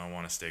anywhere. I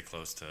want to stay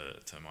close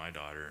to my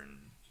daughter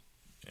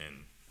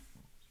and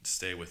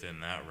stay within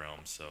that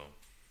realm. So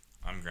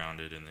I'm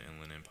grounded in the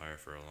Inland Empire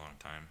for a long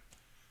time.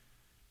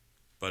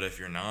 But if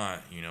you're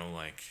not,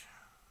 like,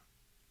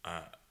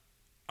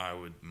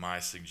 my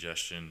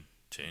suggestion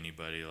to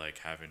anybody, like,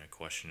 having a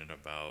question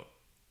about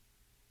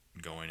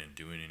going and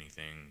doing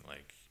anything,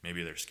 like,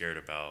 maybe they're scared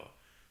about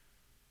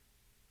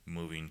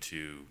moving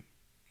to,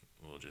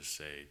 we'll just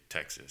say,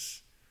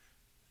 Texas,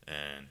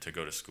 and to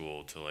go to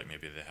school, to, like,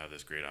 maybe they have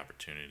this great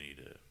opportunity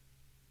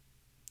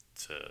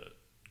to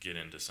get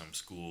into some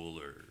school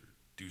or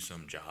do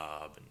some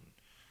job, and,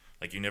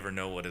 like, you never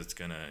know what it's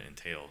going to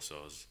entail.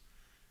 So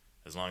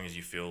as long as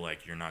you feel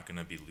like you're not going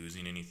to be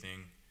losing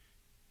anything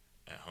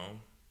at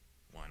home,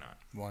 why not?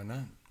 Why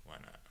not? Why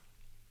not?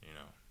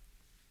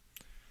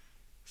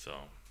 So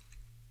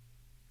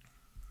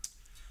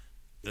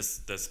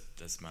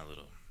that's my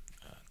little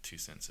 2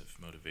 cents of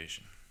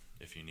motivation,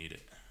 if you need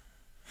it.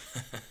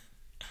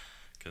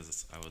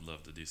 Because I would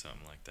love to do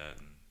something like that,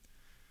 and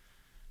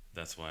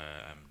that's why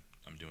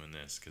I'm doing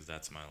this, because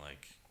that's my,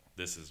 like,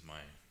 this is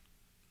my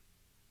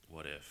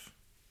what if.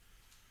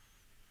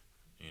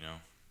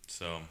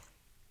 So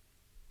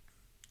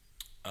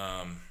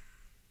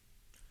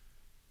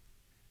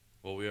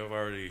well, we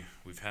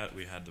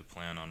had to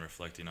plan on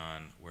reflecting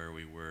on where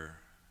we were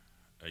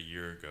a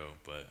year ago,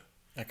 but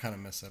I kind of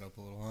messed that up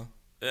a little, huh?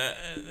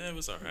 It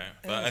was all right.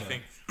 But I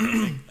think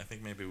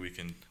maybe we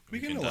can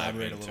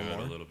elaborate dive into a it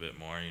a little bit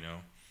more,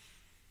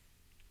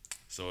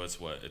 So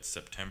it's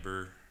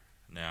September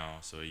now,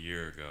 so a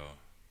year ago.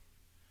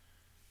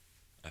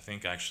 I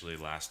think actually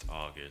last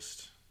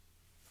August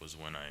was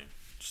when I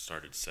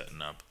started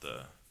setting up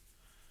the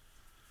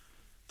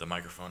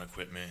microphone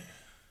equipment.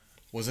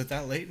 Was it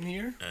that late in the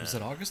year? Was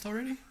it August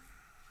already?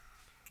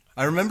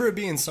 I remember it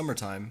being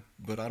summertime,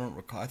 but I don't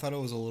recall. I thought it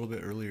was a little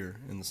bit earlier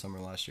in the summer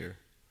last year.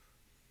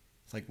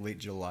 It's like late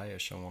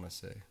July-ish, I want to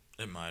say.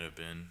 It might have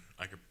been.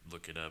 I could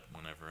look it up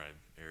whenever I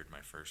aired my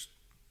first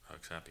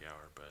Huck's Happy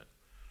Hour, but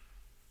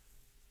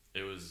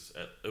it was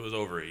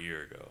over a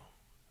year ago.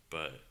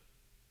 But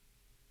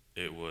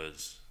it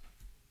was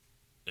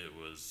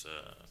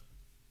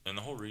and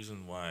the whole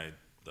reason why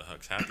the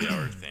Huck's Happy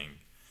Hour thing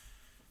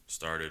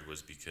started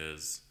was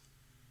because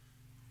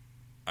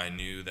I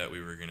knew that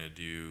we were going to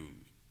do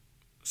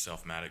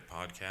Selfmatic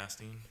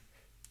podcasting,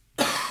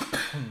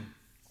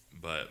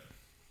 but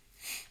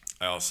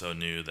I also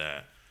knew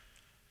that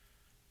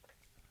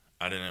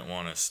I didn't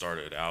want to start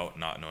it out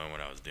not knowing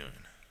what I was doing.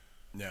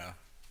 Yeah.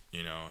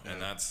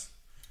 And that's,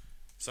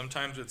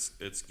 sometimes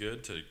it's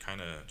good to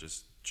kind of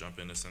just jump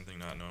into something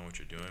not knowing what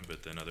you're doing,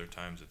 but then other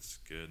times it's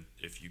good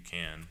if you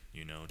can,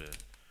 to,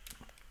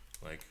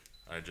 like,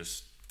 I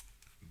just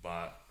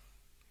bought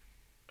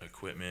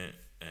equipment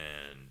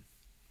and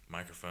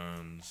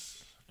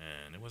microphones,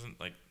 and it wasn't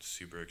like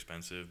super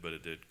expensive, but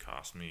it did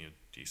cost me a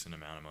decent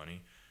amount of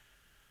money.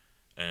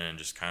 And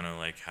just kind of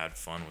like had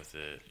fun with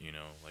it, you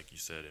know, like you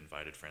said,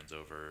 invited friends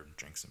over,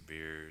 drank some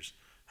beers,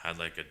 had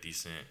like a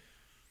decent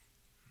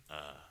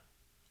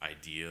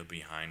idea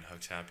behind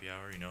Huck's Happy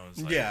Hour, you know.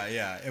 It's like,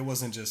 Yeah. It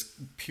wasn't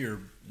just pure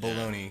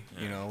baloney,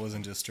 Yeah. you know. It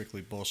wasn't just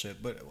strictly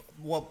bullshit. But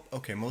well,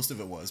 okay, most of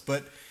it was.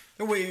 But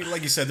the way,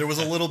 like you said, there was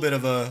a little bit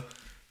of a.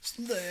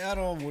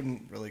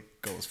 Wouldn't really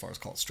go as far as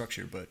call it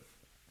structure, but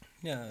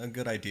yeah, a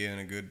good idea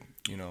and a good,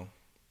 you know.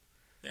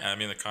 Yeah, I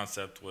mean the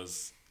concept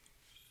was,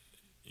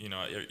 you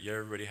know,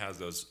 everybody has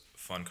those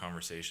fun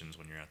conversations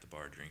when you're at the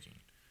bar drinking,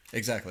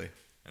 Exactly.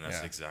 and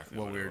that's exactly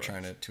what we were it was.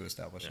 trying to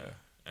establish.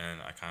 Yeah,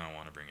 and I kind of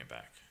want to bring it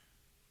back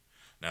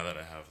now that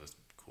I have this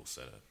cool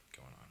setup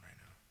going on right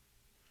now.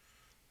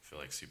 I feel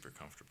like super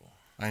comfortable.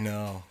 I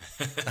know.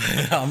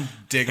 I'm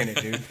digging it,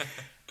 dude.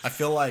 I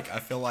feel like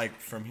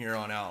from here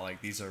on out,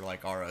 like these are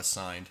like our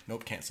assigned.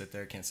 Nope, can't sit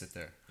there.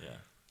 Yeah,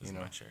 this is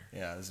my chair.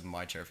 Yeah, this is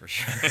my chair for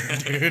sure,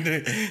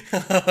 dude.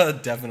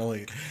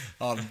 Definitely.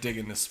 I'm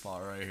digging this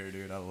spot right here,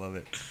 dude. I love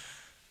it.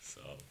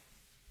 So,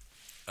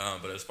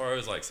 but as far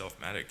as like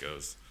Self-Matic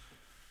goes,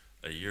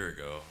 a year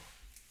ago,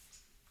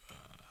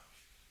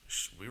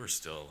 we were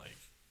still like,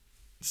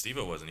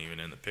 Steve-O wasn't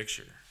even in the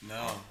picture.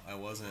 No, I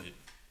wasn't.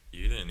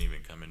 You didn't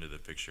even come into the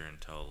picture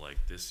until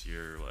like this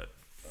year, what,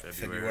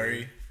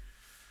 February?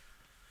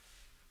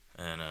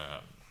 And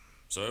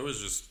so it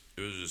was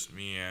just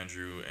me,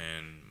 Andrew,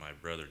 and my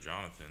brother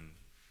Jonathan,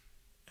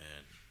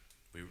 and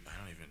we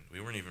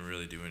weren't even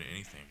really doing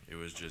anything. It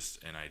was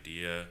just an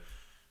idea,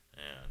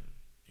 and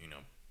you know,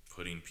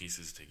 putting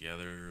pieces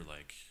together.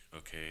 Like,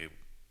 okay,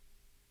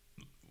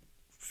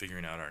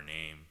 figuring out our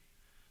name.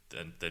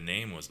 The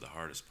name was the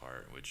hardest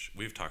part, which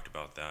we've talked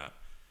about that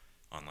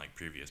on like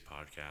previous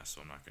podcasts,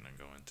 so I'm not gonna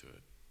go into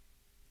it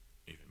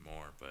even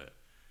more. But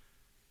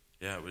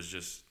yeah, it was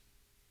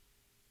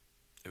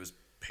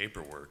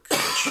paperwork,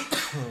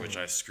 which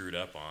I screwed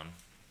up on,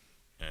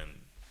 and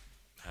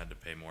had to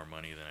pay more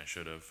money than I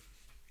should have.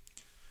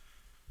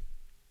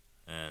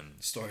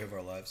 And Story of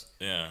our lives.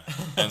 yeah,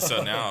 and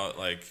so now,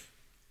 like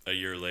a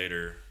year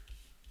later,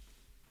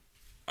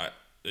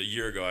 a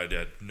year ago I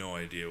had no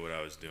idea what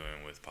I was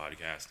doing with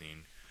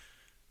podcasting,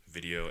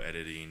 video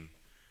editing.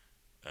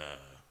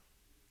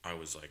 I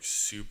was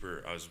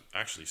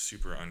actually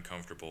super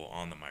uncomfortable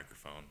on the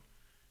microphone.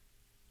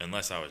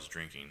 Unless I was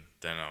drinking,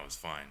 then I was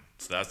fine.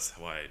 So that's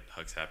why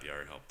Huck's Happy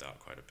Hour helped out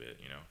quite a bit,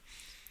 you know,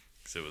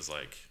 because it was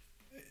like,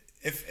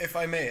 if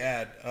I may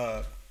add,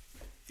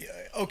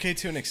 okay,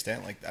 to an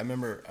extent. Like I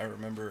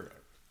remember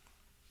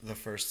the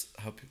first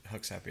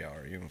Huck's Happy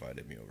Hour you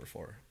invited me over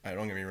for.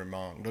 Don't get me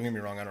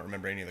wrong. I don't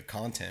remember any of the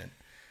content,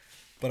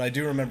 but I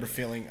do remember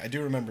feeling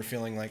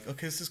like,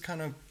 okay, this is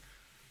kind of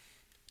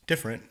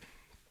different.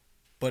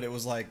 But it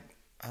was like,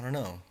 I don't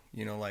know,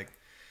 you know, like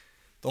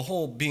the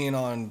whole being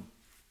on,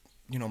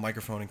 you know,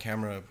 microphone and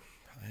camera,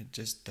 it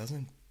just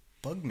doesn't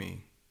bug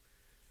me.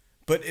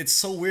 But it's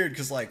so weird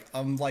because, like,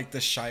 I'm like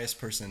the shyest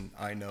person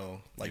I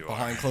know, like,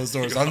 behind closed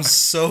doors. I'm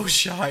so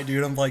shy,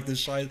 dude. I'm like the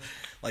shy.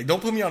 Like,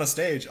 don't put me on a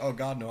stage. Oh,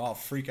 God, no. I'll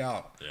freak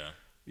out. yeah.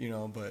 You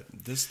know, but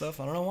this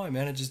stuff, I don't know why,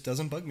 man. It just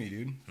doesn't bug me,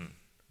 dude.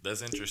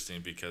 That's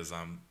interesting because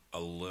I'm a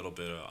little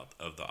bit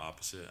of the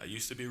opposite. I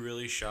used to be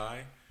really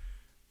shy,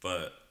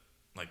 but,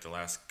 like, the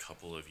last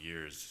couple of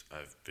years,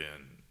 I've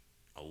been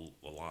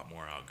a lot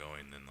more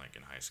outgoing than like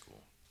in high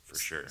school, for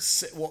sure.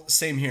 Well,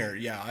 same here.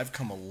 Yeah, I've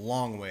come a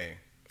long way.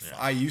 Yeah.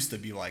 I used to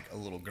be like a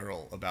little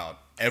girl about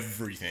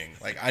everything.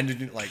 Like I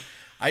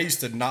used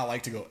to not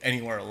like to go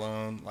anywhere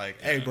alone. Like,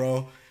 yeah. Hey, bro,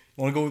 you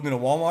want to go with me to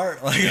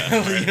Walmart? Like,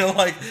 yeah, right. You know,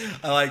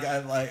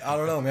 I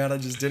don't know, man. I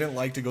just didn't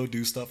like to go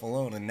do stuff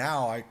alone, and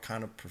now I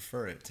kind of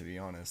prefer it, to be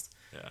honest.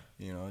 Yeah.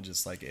 You know,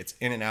 just like it's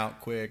in and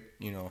out, quick.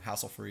 You know,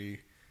 hassle free.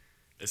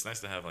 It's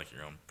nice to have like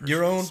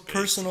your own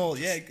personal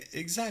yeah,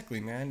 exactly,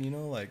 man. You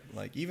know, like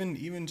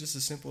even just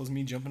as simple as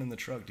me jumping in the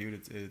truck, dude.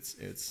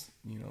 It's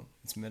you know,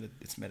 it's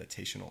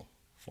meditational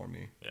for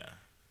me. Yeah,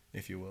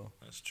 if you will.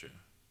 That's true.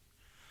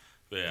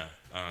 But yeah,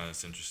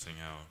 it's interesting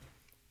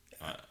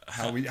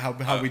how we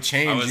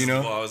change. You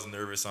know, well, I was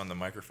nervous on the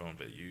microphone,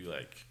 but you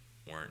like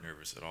weren't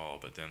nervous at all.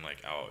 But then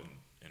like out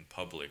in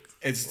public,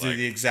 it's like,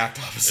 the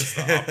exact opposite.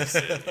 It's the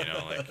opposite. You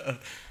know, like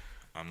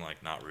I'm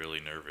like not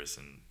really nervous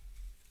and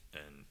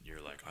you're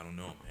like, I don't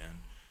know,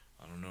 man.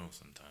 I don't know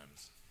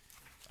sometimes.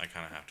 I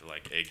kind of have to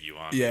like egg you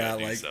on. Yeah,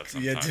 like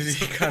yeah, dude,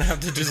 you kind of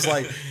have to just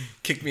like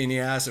kick me in the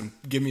ass and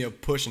give me a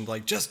push and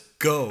like just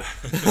go.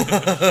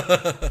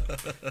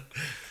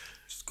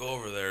 Just go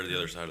over there to the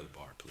other side of the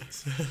bar,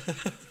 please.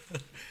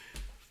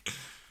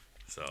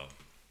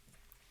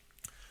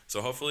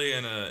 So hopefully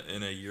in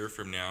a year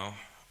from now,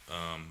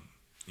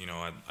 you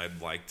know,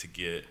 I'd like to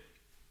get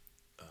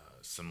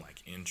some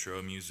like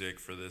intro music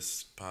for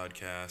this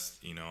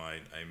podcast. You know, I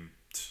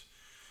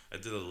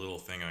did a little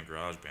thing on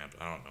GarageBand,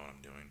 but I don't know what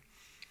I'm doing.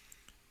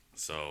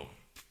 So,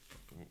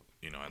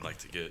 you know, I'd like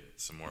to get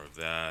some more of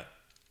that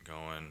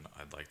going.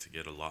 I'd like to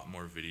get a lot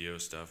more video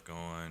stuff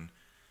going.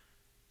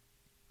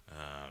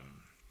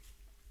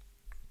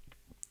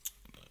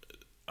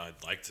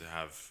 I'd like to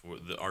have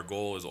our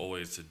goal is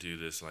always to do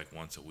this like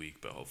once a week,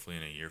 but hopefully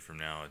in a year from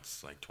now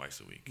it's like twice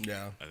a week.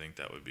 Yeah. I think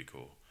that would be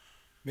cool.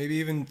 Maybe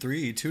even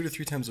 2 to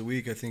 3 times a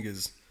week. I think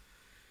is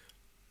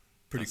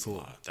pretty That's cool. a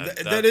lot.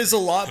 That is a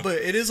lot, but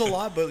it is a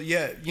lot. But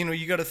yeah,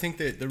 you got to think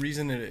that the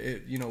reason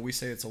it we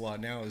say it's a lot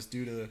now is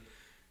due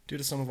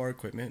to some of our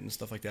equipment and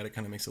stuff like that. It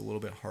kind of makes it a little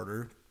bit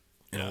harder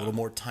and a little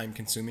more time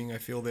consuming. I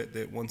feel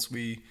that once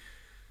we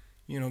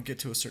get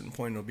to a certain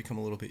point, it'll become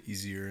a little bit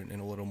easier and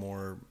a little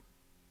more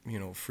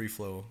free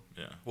flow.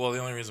 Yeah. Well, the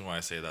only reason why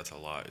I say that's a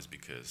lot is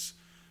because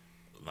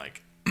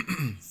like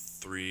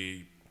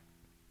 3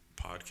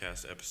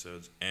 podcast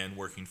episodes and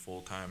working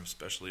full time,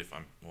 especially if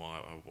I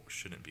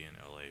shouldn't be in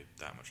LA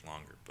that much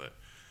longer, but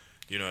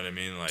you know what I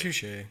mean? Like,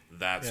 touché.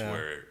 That's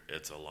where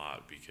it's a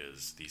lot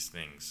because these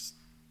things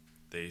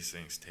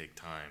take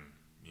time.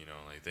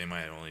 Like they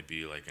might only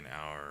be like an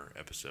hour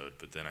episode,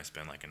 but then I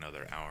spend like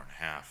another hour and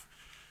a half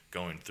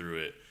going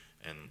through it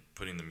and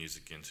putting the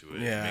music into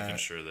it, and making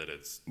sure that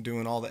it's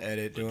doing all the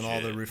edit, legit. Doing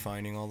all the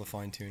refining, all the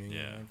fine tuning.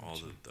 Yeah, all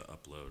the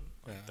upload.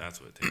 Like, that's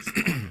what it takes.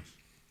 The longest.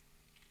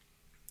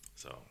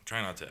 So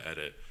try not to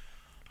edit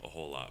a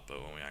whole lot,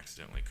 but when we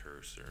accidentally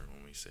curse or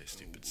when we say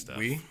stupid stuff,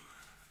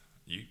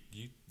 you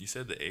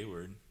said the A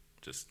word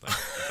just like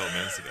a couple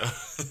minutes ago.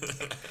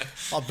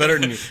 a lot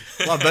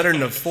better than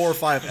the 4 or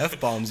 5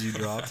 F-bombs you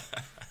dropped.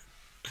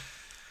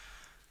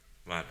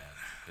 My bad.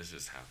 It's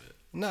just habit.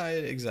 No,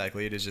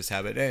 exactly. It is just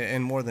habit,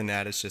 and more than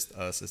that, it's just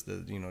us. It's just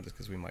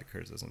because we might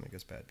curse doesn't make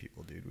us bad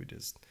people, dude.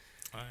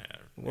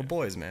 We're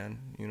boys, man.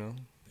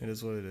 It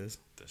is what it is.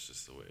 That's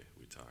just the way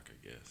we talk, I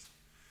guess.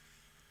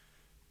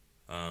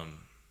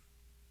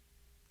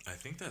 I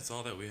think that's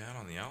all that we had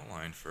on the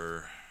outline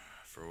for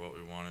what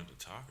we wanted to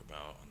talk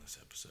about on this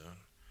episode.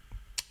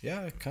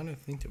 Yeah, I kind of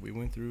think that we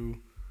went through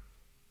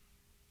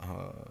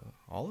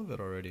all of it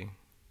already.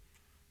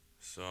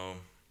 So,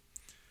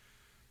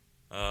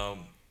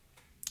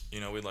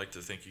 we'd like to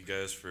thank you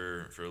guys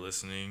for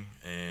listening.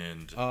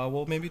 And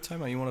well, maybe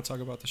time out. You want to talk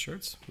about the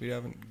shirts? We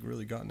haven't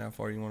really gotten that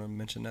far. You want to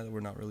mention that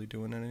we're not really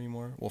doing it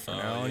anymore? Well, for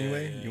now,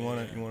 anyway. You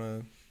want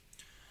to?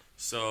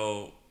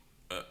 So,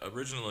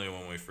 originally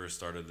when we first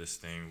started this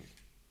thing,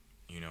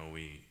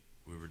 we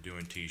were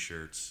doing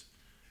T-shirts,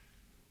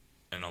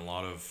 and a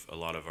lot of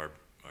our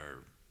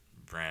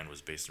brand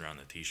was based around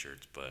the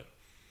T-shirts, but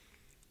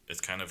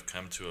it's kind of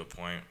come to a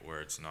point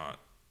where it's not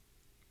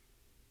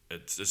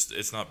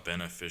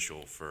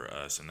beneficial for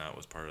us, and that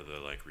was part of the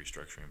like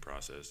restructuring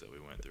process that we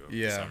went through over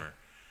the summer.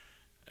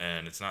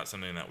 And it's not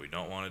something that we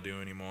don't want to do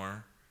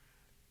anymore.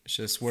 It's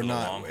just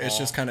it's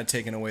just kind of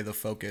taking away the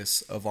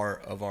focus of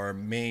our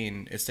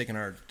main. It's taking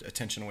our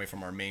attention away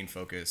from our main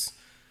focus,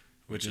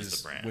 which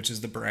is the brand. Which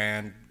is the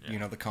brand.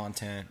 Yeah. The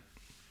content.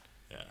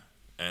 Yeah,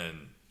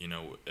 and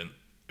and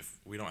if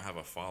we don't have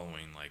a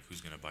following, like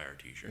who's gonna buy our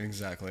T-shirt?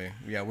 Exactly.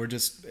 Yeah, we're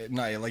just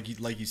not like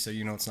you said.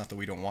 It's not that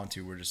we don't want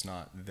to. We're just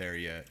not there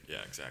yet.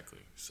 Yeah, exactly.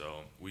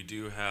 So we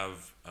do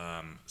have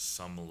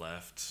some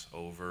left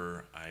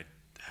over. I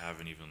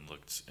haven't even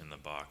looked in the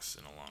box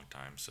in a long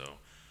time, so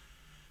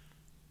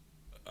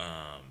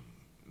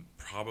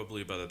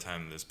probably by the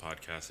time this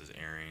podcast is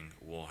airing,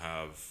 we'll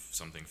have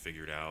something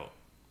figured out,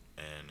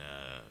 and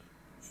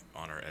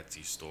on our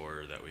Etsy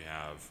store that we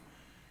have,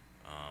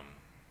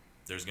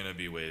 there's going to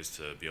be ways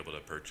to be able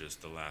to purchase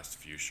the last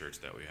few shirts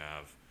that we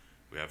have.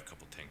 We have a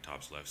couple tank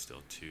tops left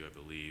still too, I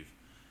believe,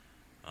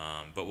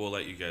 but we'll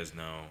let you guys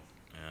know.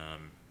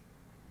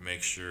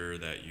 Make sure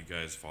that you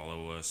guys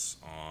follow us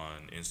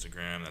on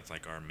Instagram. That's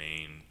like our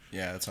main.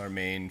 Yeah, that's our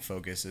main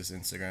focus is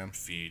Instagram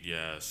feed.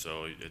 Yeah,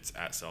 so it's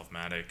at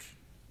Selfmatic.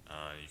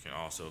 You can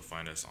also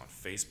find us on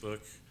Facebook.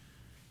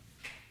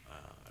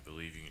 I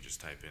believe you can just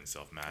type in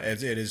Selfmatic.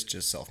 It is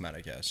just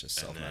Selfmatic. Yeah, it's just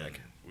Selfmatic.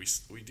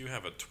 We do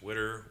have a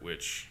Twitter,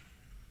 which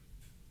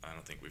I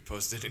don't think we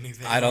posted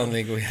anything. I don't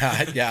think we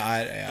had.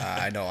 Yeah,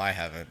 I know I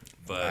haven't.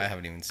 But I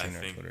haven't even seen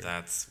our Twitter. I think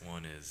that's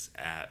one is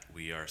at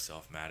We Are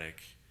Selfmatic.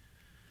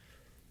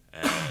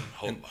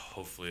 And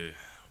hopefully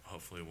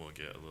we'll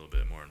get a little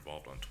bit more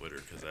involved on Twitter,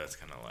 because that's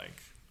kind of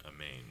like a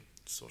main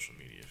social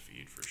media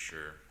feed for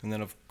sure. And then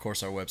of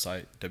course our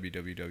website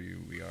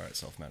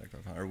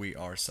www.weareselfmatic.com or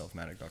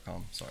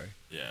weareselfmatic.com. Sorry.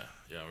 Yeah,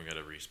 we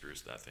gotta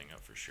re-spruce that thing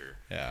up for sure.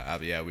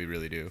 Yeah, we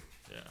really do.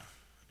 Yeah,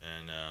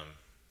 and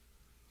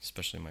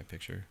especially my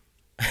picture,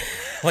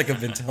 like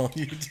I've been telling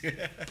you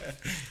to.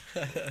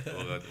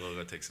 We'll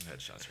go take some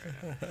headshots right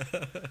now.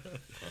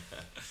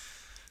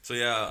 So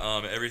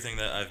yeah, everything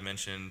that I've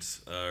mentioned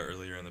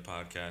earlier in the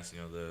podcast,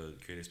 the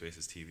Creative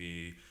Spaces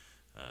TV,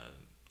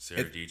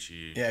 Sarah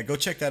Dici. Yeah, go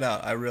check that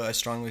out. I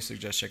strongly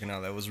suggest checking it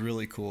out. That was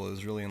really cool. It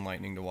was really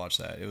enlightening to watch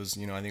that. It was,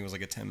 I think it was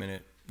like a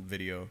 10-minute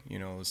video. It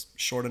was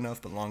short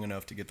enough but long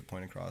enough to get the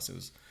point across. It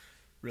was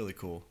really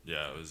cool.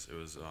 Yeah, it was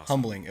awesome.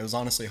 Humbling. It was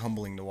honestly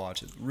humbling to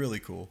watch. It's really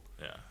cool.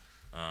 Yeah.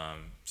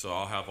 So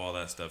I'll have all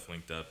that stuff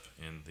linked up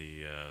in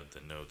the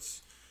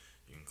notes.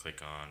 You can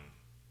click on.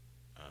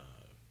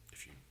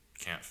 If you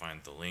can't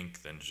find the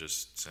link, then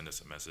just send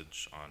us a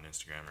message on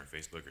Instagram or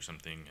Facebook or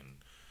something, and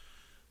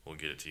we'll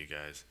get it to you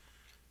guys.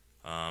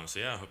 So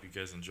yeah, I hope you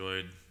guys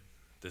enjoyed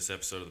this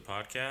episode of the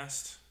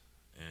podcast,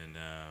 and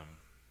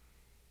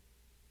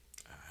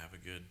have a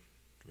good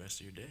rest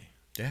of your day.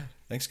 Yeah.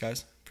 Thanks,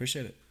 guys.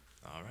 Appreciate it.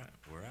 All right,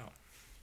 we're out.